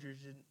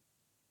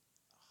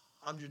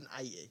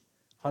 180.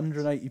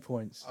 180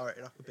 points. I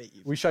reckon I could beat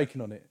you. We're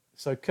shaking on it.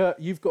 So, Kurt,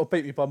 you've got to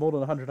beat me by more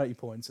than 180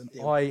 points, and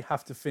Deal. I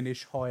have to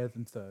finish higher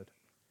than third.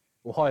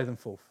 Or higher than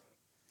fourth.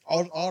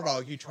 I'd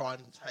argue try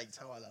and take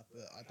Tyler,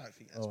 but I don't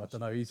think that's I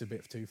don't know. He's a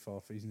bit too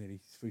far. He's nearly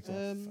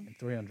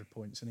 300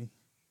 points, isn't he?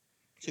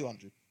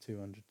 200.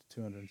 200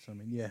 and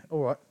something. Yeah,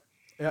 all right.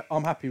 Yeah,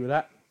 I'm happy with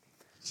that.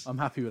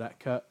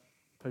 Kurt.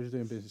 Pleasure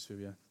doing business with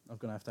you. I'm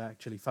going to have to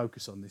actually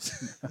focus on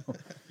this now.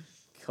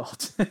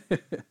 God. Well,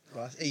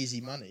 that's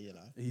easy money, you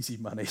know. Easy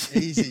money.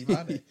 Easy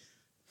money.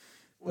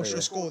 What's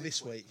your score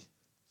this week?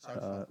 So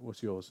far?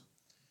 What's yours?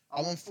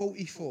 I'm on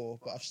 44,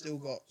 but I've still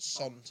got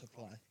Son to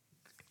play.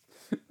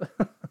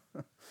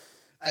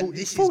 And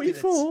this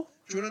 44?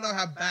 Do you want to know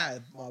how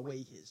bad my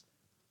week is?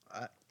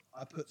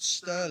 I put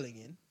Sterling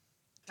in,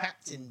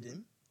 captained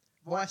him,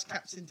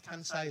 vice-captained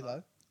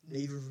Cancelo,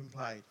 neither of them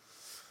played.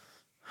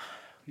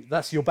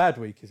 That's your bad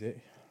week, is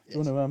it?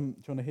 Yes. Do you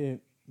want to hear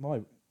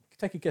my...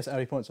 Take a guess at how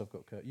many points I've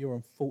got, Kurt. You're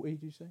on 40,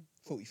 did you say?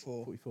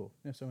 44. 44.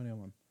 Yeah, so many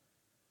I'm on.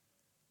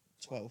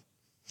 12.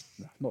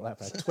 No, not that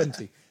bad.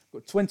 20. I've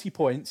got 20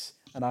 points,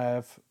 and I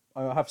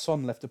have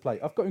Son left to play.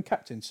 I've got him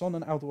captain. Son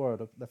and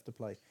Alderweireld left to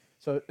play.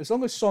 So as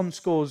long as Son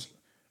scores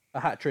a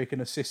hat-trick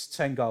and assists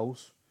 10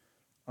 goals,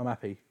 I'm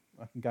happy.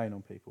 I can gain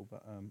on people.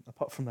 But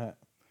apart from that,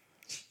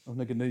 I'm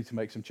going to need to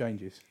make some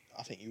changes.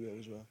 I think you will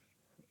as well.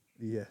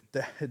 Yeah,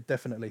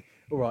 definitely.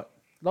 All right.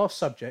 Last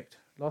subject,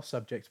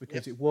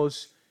 because it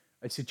was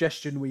a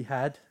suggestion we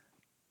had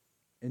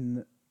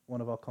in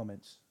one of our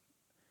comments,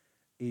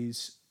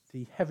 is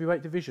the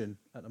heavyweight division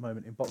at the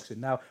moment in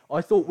boxing. Now,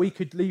 I thought we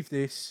could leave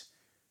this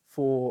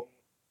for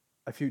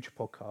a future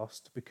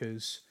podcast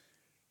because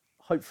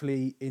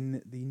hopefully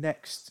in the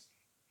next,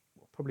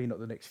 well, probably not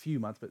the next few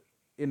months, but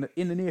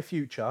in the near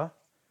future,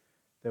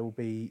 there will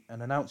be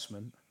an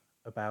announcement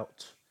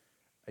about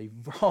a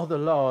rather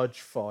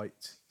large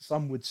fight.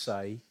 Some would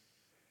say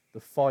the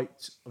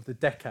fight of the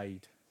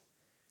decade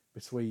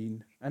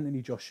between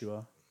Anthony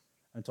Joshua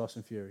and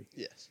Tyson Fury.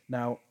 Yes.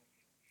 Now,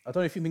 I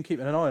don't know if you've been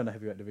keeping an eye on the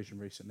heavyweight division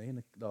recently in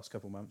the last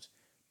couple of months,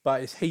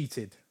 but it's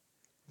heated.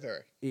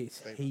 Very. It's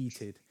Very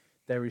heated.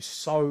 There is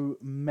so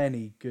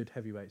many good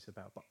heavyweights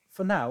about. But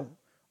for now,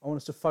 I want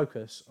us to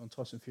focus on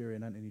Tyson Fury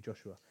and Anthony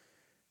Joshua.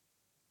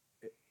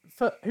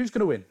 Who's going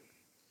to win?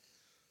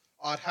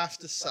 I'd have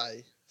to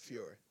say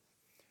Fury.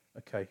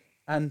 Okay.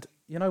 And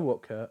you know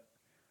what, Kurt?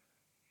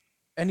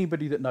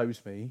 Anybody that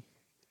knows me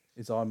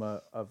is I'm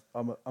a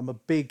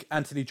big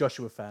Anthony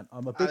Joshua fan.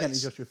 I'm a big Anthony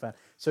Joshua fan.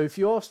 So if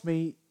you asked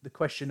me the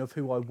question of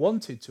who I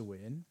wanted to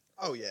win,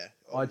 oh yeah,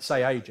 I'd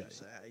say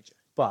AJ.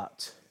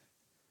 But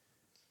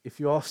if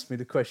you asked me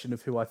the question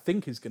of who I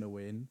think is going to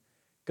win,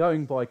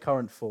 going by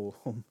current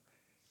form,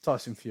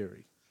 Tyson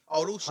Fury. I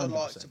would also 100%.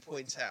 like to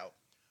point out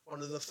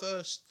one of the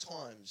first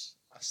times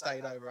I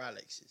stayed over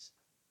Alex's,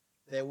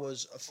 there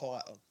was a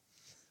fight on.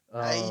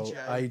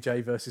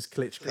 AJ versus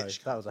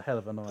Klitschko. That was a hell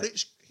of a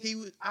night.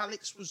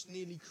 Alex was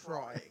nearly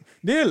crying.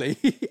 Nearly?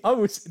 I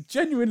was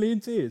genuinely in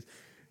tears.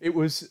 It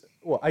was,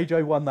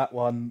 AJ won that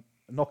one,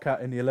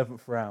 knockout in the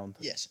 11th round.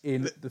 Yes.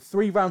 The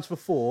 3 rounds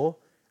before,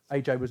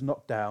 AJ was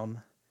knocked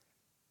down,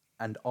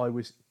 and I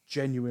was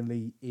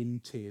genuinely in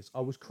tears.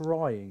 I was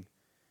crying.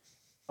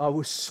 I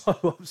was so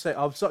upset.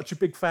 I'm such a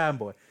big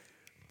fanboy.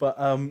 But,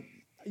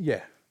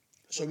 yeah.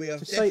 So we are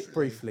to say it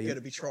briefly, going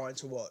to be trying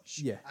to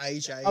watch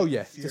AJ. Oh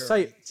yeah.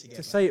 Fury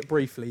To say it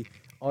briefly,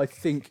 I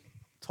think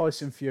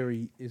Tyson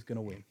Fury is going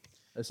to win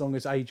as long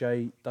as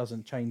AJ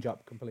doesn't change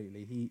up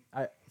completely.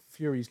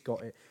 Fury's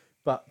got it,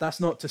 but that's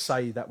not to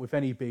say that with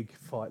any big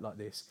fight like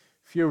this,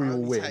 Fury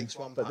will win.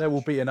 But there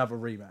will be another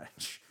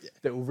rematch. Yeah.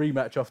 There will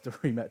rematch after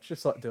rematch,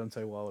 just like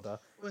Deontay Wilder.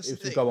 Well,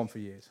 it will go on for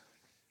years.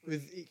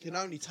 It can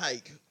only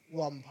take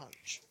one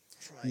punch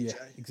from AJ. Yeah,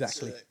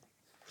 exactly.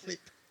 Clip.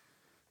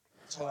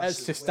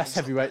 That's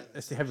heavyweight.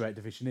 That's the heavyweight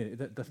division,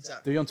 isn't it? The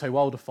Deontay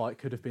Wilder fight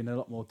could have been a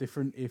lot more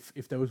different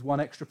if there was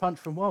one extra punch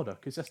from Wilder,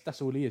 because that's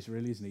all he is,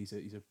 really, isn't he?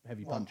 He's a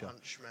heavy puncher. One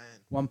punch, man.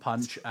 One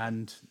punch,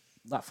 and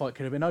that fight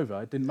could have been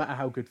over. It didn't matter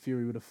how good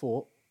Fury would have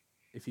fought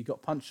if he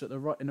got punched in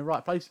the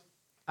right place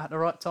at the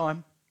right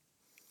time.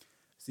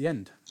 It's the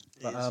end.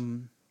 But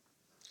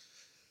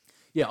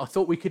yeah, I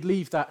thought we could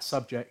leave that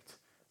subject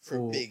For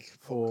a big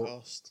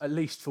podcast. at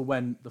least for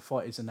when the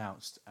fight is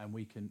announced, and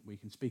we can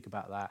speak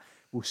about that.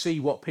 We'll see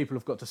what people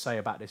have got to say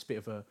about this bit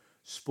of a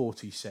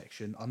sporty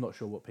section. I'm not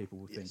sure what people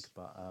will think,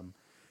 but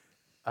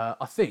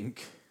I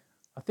think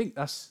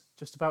that's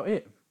just about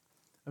it.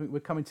 I think we're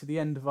coming to the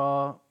end of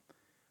our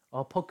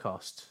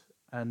podcast,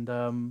 and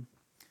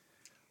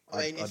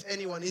if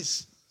anyone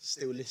is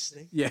still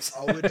listening, yes,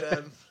 I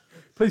would.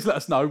 Please let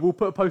us know. We'll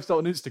put a post out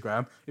on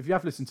Instagram if you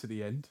have listened to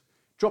the end.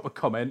 Drop a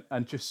comment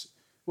and just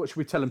what should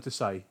we tell them to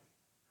say?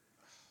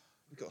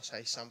 We've got to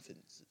say something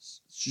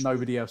that's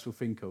Nobody else will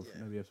think of. Yeah.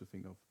 Nobody else will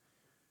think of.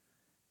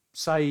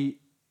 Say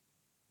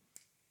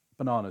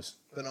bananas.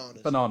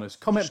 Bananas.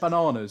 Comment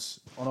bananas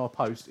on our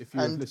post if you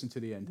have listened to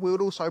the end. We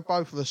would also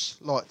both of us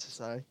like to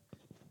say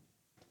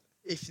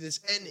if there's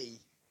any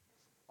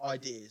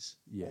ideas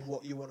Yeah. on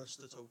what you want us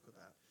to talk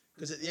about.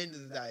 Because at the end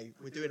of the day,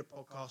 we're doing a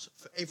podcast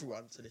for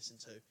everyone to listen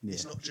to. Yeah.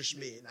 It's not just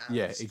me and Alex.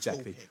 Yeah,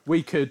 exactly. talking.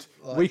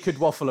 We could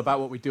waffle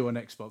about what we do on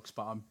Xbox,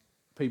 but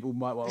people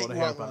might want to People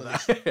hear won't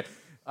about wanna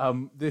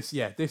that.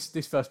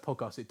 This first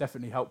podcast, it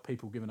definitely helped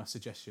people giving us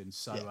suggestions.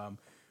 So Yeah.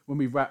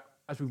 when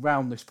as we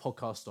round this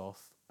podcast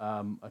off,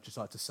 I'd just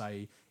like to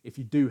say if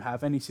you do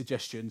have any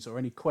suggestions or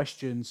any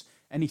questions,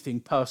 anything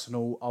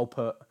personal, I'll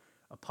put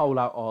a poll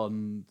out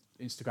on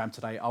Instagram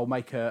today. I'll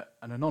make an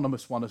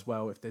anonymous one as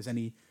well if there's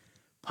any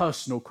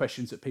personal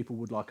questions that people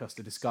would like us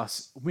to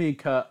discuss. Me and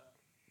Kurt,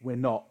 we're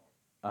not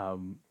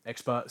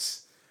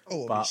experts,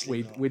 Oh, but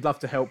obviously not. we'd love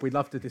to help. We'd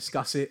love to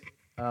discuss it,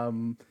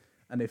 and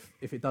if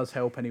it does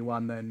help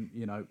anyone, then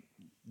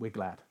we're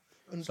glad.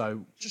 And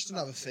So just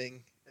another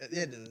thing, at the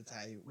end of the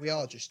day, we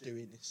are just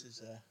doing this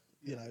as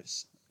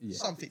it's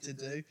something to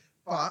do,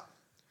 but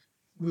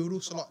we would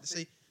also like to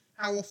see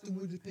how often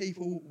would the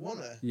people want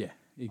to yeah,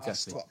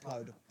 us exactly. to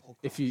upload a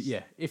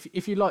podcast.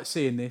 If you like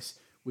seeing this,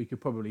 we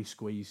could probably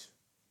squeeze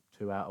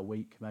 2 out a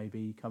week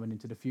maybe coming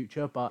into the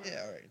future, but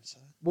Yeah, I reckon so.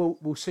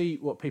 we'll see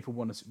what people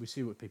want to. We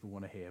see what people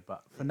want to hear.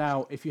 But for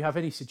now, if you have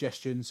any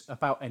suggestions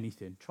about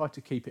anything, try to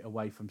keep it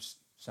away from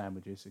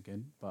sandwiches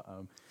again. But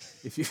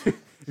if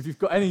you've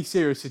got any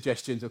serious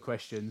suggestions or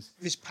questions,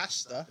 If it's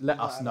pasta, Let we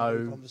might us have a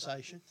know.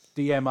 Conversation.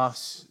 DM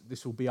us.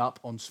 This will be up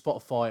on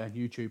Spotify and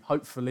YouTube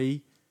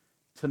hopefully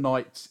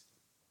tonight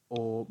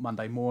or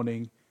Monday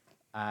morning,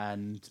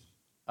 and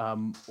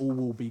all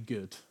will be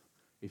good.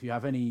 If you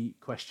have any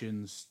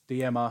questions,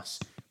 DM us,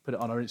 put it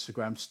on our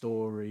Instagram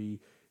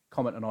story,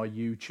 comment on our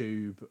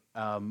YouTube,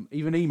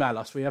 even email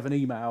us. We have an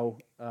email,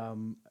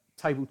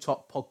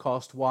 tabletop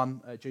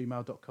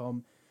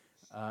podcast1@gmail.com.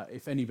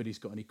 If anybody's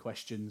got any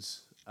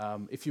questions,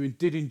 if you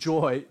did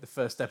enjoy the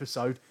first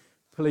episode,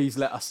 please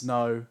let us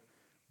know.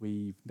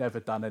 We've never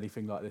done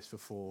anything like this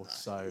before,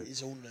 so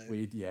It's all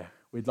new.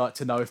 we'd like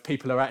to know if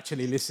people are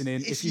actually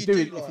listening. If you you do, do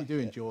if you like do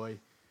it, enjoy,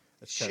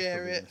 that's share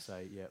probably it. gonna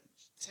say, yeah.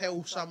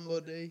 Tell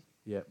somebody.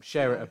 Yeah,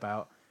 share it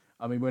about.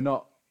 I mean,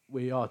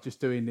 we are just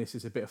doing this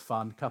as a bit of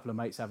fun. A couple of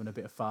mates having a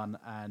bit of fun,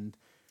 and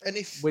And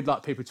if we'd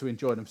like people to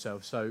enjoy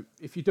themselves. So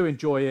if you do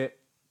enjoy it,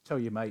 tell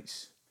your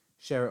mates,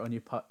 share it on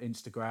your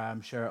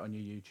Instagram, share it on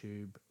your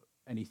YouTube,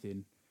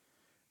 anything.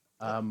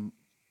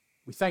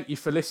 We thank you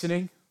for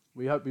listening.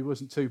 We hope we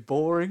wasn't too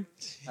boring,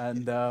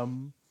 and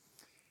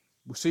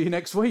we'll see you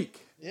next week.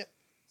 Yep.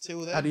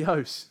 Till then.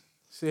 Adios.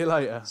 See you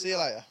later. See you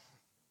later.